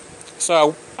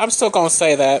 So, I'm still going to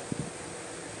say that.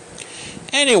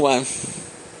 Anyway.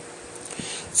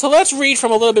 So, let's read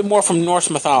from a little bit more from Norse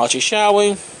mythology, shall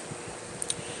we?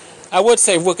 I would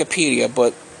say Wikipedia,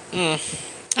 but,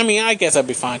 I mean, I guess that'd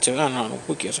be fine, too. I don't know.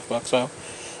 Who gives a fuck, so.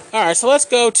 Alright, so let's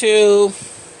go to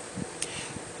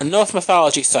a Norse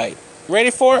mythology site.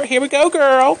 Ready for it? Here we go,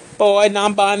 girl. Boy,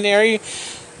 non-binary,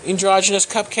 androgynous,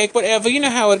 cupcake, whatever. You know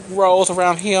how it rolls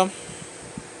around here.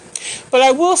 But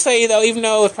I will say, though, even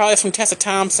though it's probably from Tessa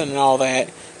Thompson and all that,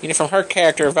 from her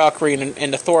character, Valkyrie,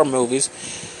 in the Thor movies.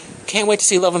 Can't wait to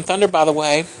see Love and Thunder, by the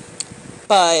way.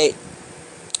 But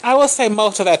I will say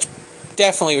most of that's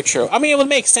definitely true. I mean, it would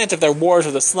make sense if they're Wars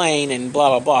of the Slain and blah,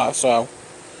 blah, blah. So,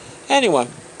 anyway.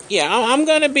 Yeah, I'm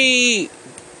going to be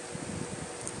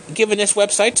giving this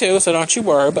website, too, so don't you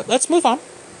worry. But let's move on.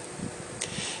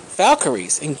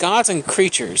 Valkyries and Gods and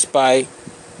Creatures by...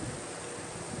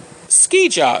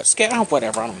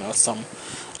 whatever, I don't know, I'm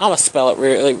gonna spell it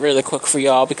really, really quick for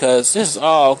y'all because this is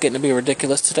all getting to be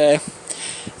ridiculous today.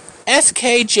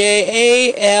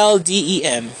 Skjalden.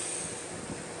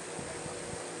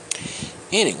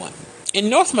 Anyway, in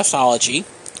Norse mythology,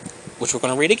 which we're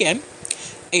gonna read again,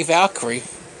 a Valkyrie,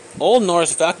 Old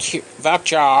Norse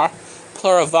Valkjar,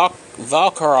 plural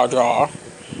Valkyradar,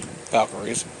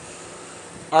 Valkyries,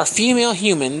 are female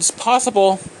humans,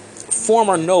 possible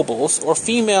former nobles, or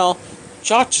female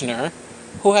Jotnar,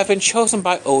 who have been chosen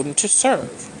by Odin to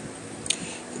serve.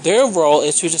 Their role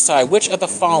is to decide which of the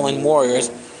fallen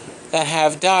warriors that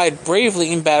have died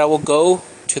bravely in battle will go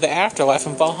to the afterlife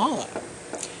in Valhalla.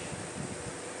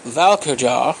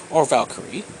 Valkyrja, or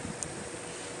Valkyrie,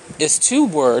 is two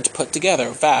words put together.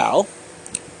 Val,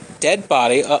 dead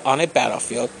body on a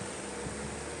battlefield.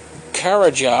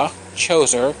 Karaja,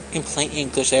 choser. In plain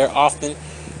English, they are often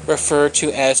referred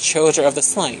to as choser of the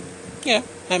slain. Yeah,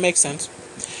 that makes sense.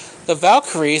 The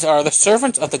Valkyries are the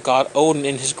servants of the god Odin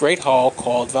in his great hall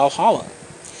called Valhalla.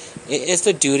 It is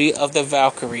the duty of the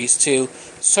Valkyries to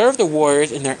serve the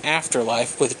warriors in their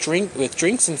afterlife with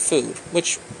drinks and food,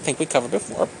 which I think we covered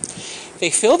before. They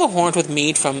fill the horns with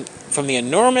mead from the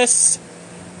enormous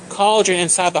cauldron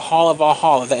inside the hall of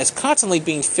Valhalla that is constantly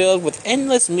being filled with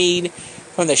endless mead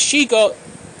from the she-goat...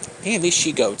 Damn, these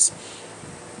she-goats.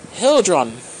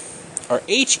 Hildrun, or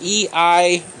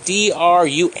Heidrun.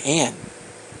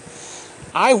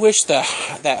 I wish that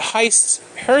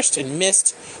Hurst and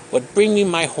Mist would bring me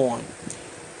my horn.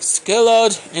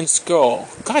 Skillod and Skrull.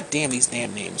 God damn these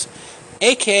damn names.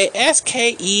 A.K.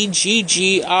 Skeggi,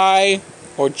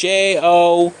 or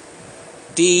Jod,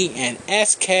 and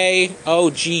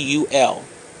Skogul.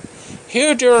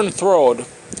 Hildur and Throd,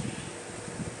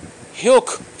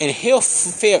 Hilk and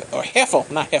Hilfjord,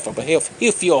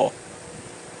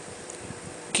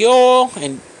 Gil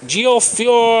and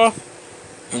Geofjord,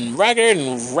 and Ragged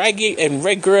and Ragged and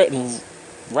Regret and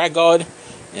Ragod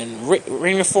and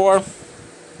Ringerfor,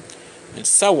 and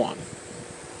so on.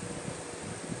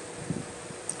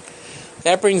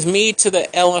 That brings me to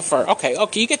the Elephant. Okay,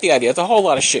 you get the idea. It's a whole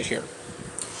lot of shit here.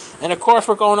 And of course,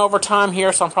 we're going over time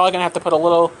here, so I'm probably going to have to put a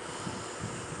little...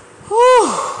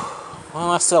 Well,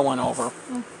 I still went over.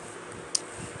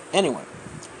 Anyway,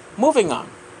 moving on.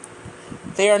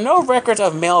 There are no records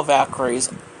of male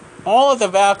Valkyries. All of the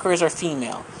Valkyries are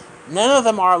female. None of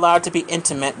them are allowed to be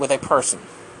intimate with a person.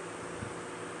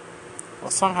 Well,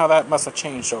 somehow that must have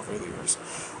changed over the years.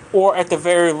 Or at the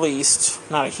very least,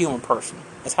 not a human person.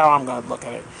 That's how I'm going to look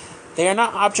at it. They are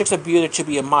not objects of beauty to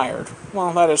be admired.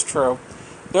 Well, that is true.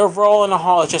 Their role in the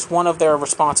hall is just one of their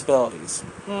responsibilities.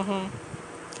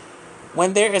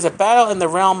 When there is a battle in the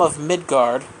realm of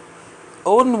Midgard,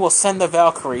 Odin will send the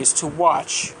Valkyries to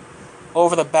watch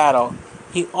over the battle.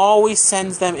 He always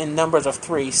sends them in numbers of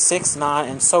 3, 6, 9,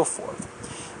 and so forth.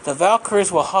 The Valkyries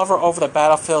will hover over the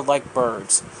battlefield like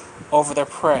birds, over their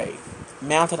prey,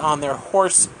 mounted on their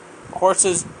horses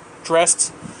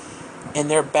dressed in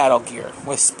their battle gear,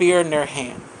 with spear in their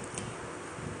hand.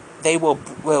 They will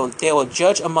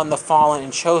judge among the fallen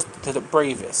and choose the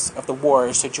bravest of the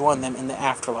warriors to join them in the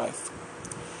afterlife.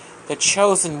 The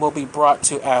chosen will be brought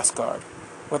to Asgard,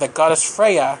 where the goddess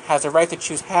Freya has the right to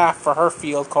choose half for her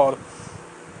field called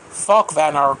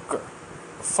Folkvangr.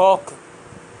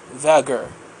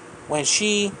 When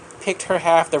she picked her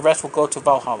half, the rest will go to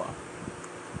Valhalla.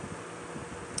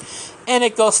 And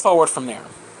it goes forward from there.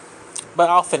 But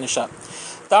I'll finish up.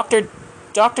 Dr.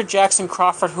 Jackson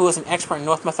Crawford, who is an expert in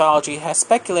Norse mythology, has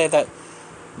speculated that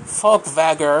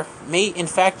Folkvangr may in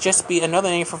fact just be another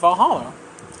name for Valhalla.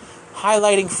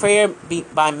 Highlighting Freya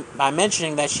by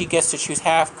mentioning that she gets to choose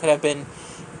half could have been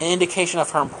an indication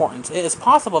of her importance. It is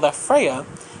possible that Freya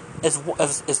is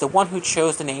the one who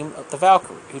chose the name of the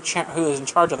Valkyrie, who is in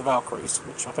charge of the Valkyries,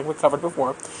 which I think we covered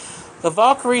before. The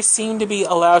Valkyries seem to be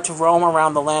allowed to roam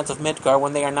around the lands of Midgard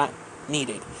when they are not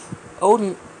needed.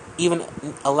 Odin even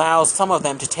allows some of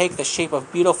them to take the shape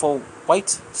of beautiful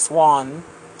white swan.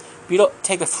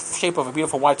 Take the shape of a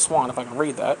beautiful white swan, if I can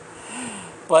read that.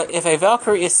 But if a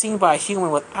Valkyrie is seen by a human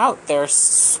without their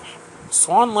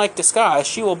swan-like disguise,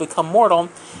 she will become mortal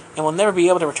and will never be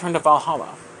able to return to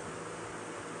Valhalla.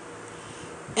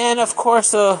 And of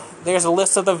course, there's a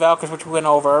list of the Valkyries which we went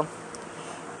over,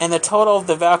 and the total of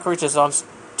the Valkyries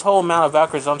total amount of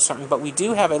Valkyries is uncertain. But we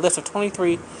do have a list of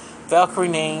 23 Valkyrie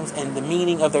names and the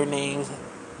meaning of their names.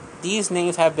 These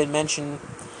names have been mentioned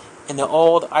in the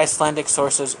old Icelandic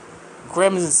sources,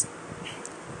 Grimnismel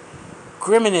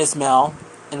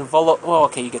and well,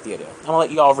 okay, you get the idea. I'm gonna let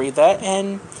you all read that,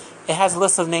 and it has a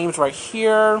list of names right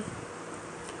here,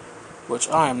 which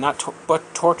I am not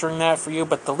torturing that for you,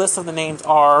 but the list of the names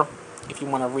are, if you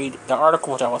want to read the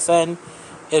article, which I will send,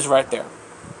 is right there.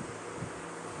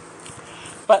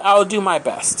 But I will do my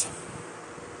best.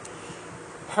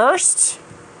 Hurst,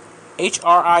 Hrist,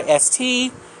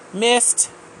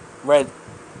 Mist, Red,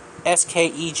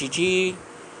 Skeggild,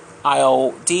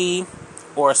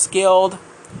 or Skilled,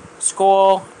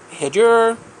 Skoll,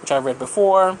 Hildur, which I read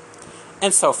before,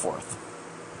 and so forth.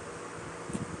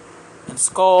 And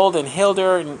Skoll and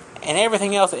Hildur and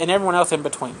everything else and everyone else in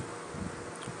between.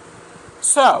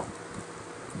 So,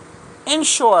 in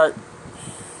short,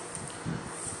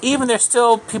 even there's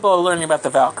still people are learning about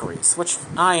the Valkyries, which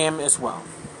I am as well.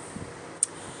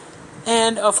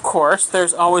 And of course,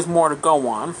 there's always more to go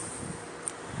on.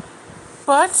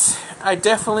 But I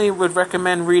definitely would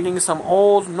recommend reading some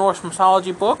old Norse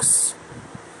mythology books.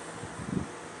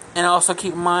 And also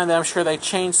keep in mind that I'm sure they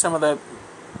changed some of the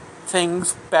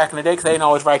things back in the day because they didn't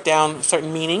always write down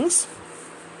certain meanings.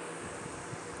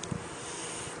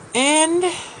 And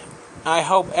I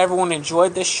hope everyone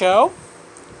enjoyed this show,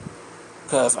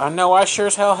 because I know I sure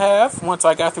as hell have once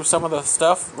I got through some of the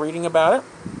stuff reading about it.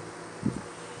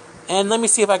 And let me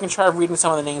see if I can try reading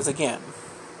some of the names again.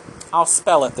 I'll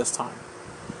spell it this time.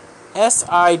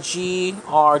 Sigrdrffa.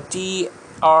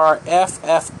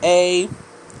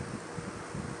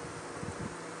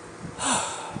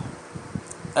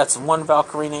 That's one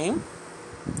Valkyrie name.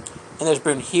 And there's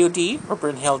Brynhildi, or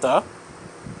Brynhilda,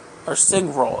 or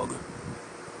Sigrun.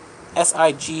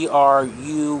 Sigrun.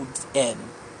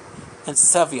 And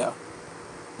Sevia,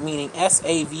 meaning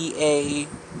Savava.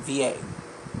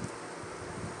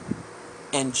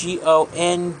 And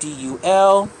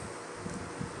Gondul.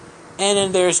 And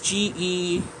then there's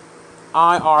Geirskogul,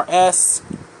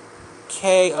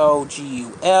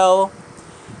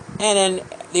 And then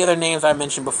the other names I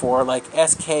mentioned before, like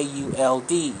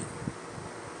Skuld.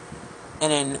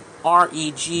 And then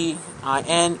Reginelei.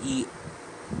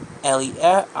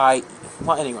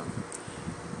 Well, anyway.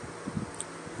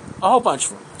 A whole bunch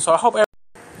of them. So I hope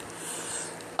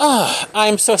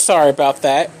I'm so sorry about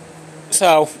that.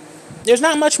 So, there's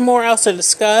not much more else to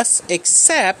discuss,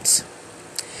 except,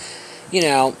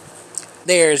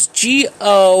 there's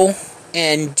Go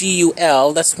and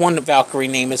Dul. That's one Valkyrie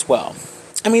name as well.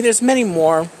 I mean, there's many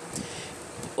more.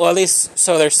 Well, at least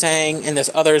so they're saying, and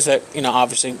there's others that,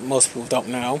 obviously most people don't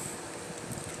know.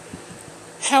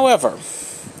 However,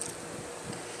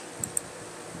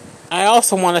 I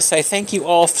also want to say thank you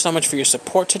all so much for your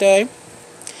support today.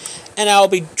 And I'll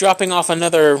be dropping off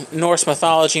another Norse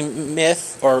mythology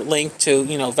myth or link to,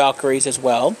 Valkyries as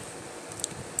well,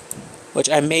 which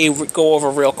I may go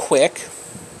over real quick.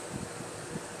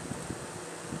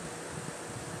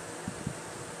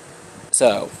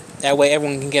 So, that way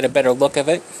everyone can get a better look of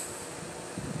it.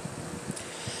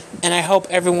 And I hope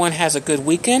everyone has a good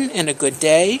weekend and a good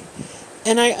day.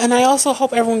 And I also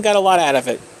hope everyone got a lot out of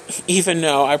it, even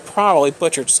though I probably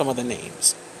butchered some of the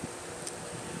names.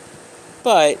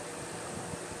 But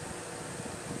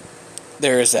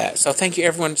there is that. So thank you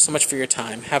everyone so much for your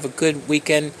time. Have a good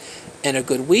weekend and a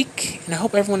good week. And I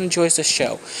hope everyone enjoys this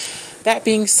show. That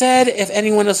being said, if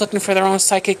anyone is looking for their own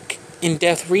psychic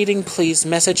in-depth reading, please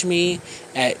message me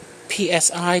at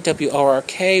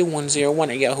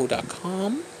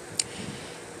psiwork101@yahoo.com.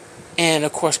 And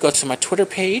of course, go to my Twitter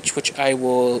page, which I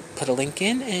will put a link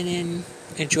in, and then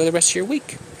enjoy the rest of your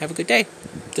week. Have a good day.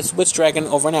 This is Witch Dragon,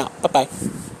 over and out. Bye-bye.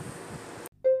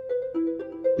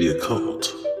 The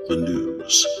occult, the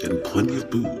news, and plenty of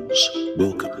booze.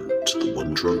 Welcome to the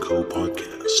One Drunk Ho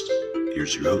podcast.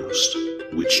 Here's your host,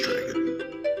 Witch Dragon.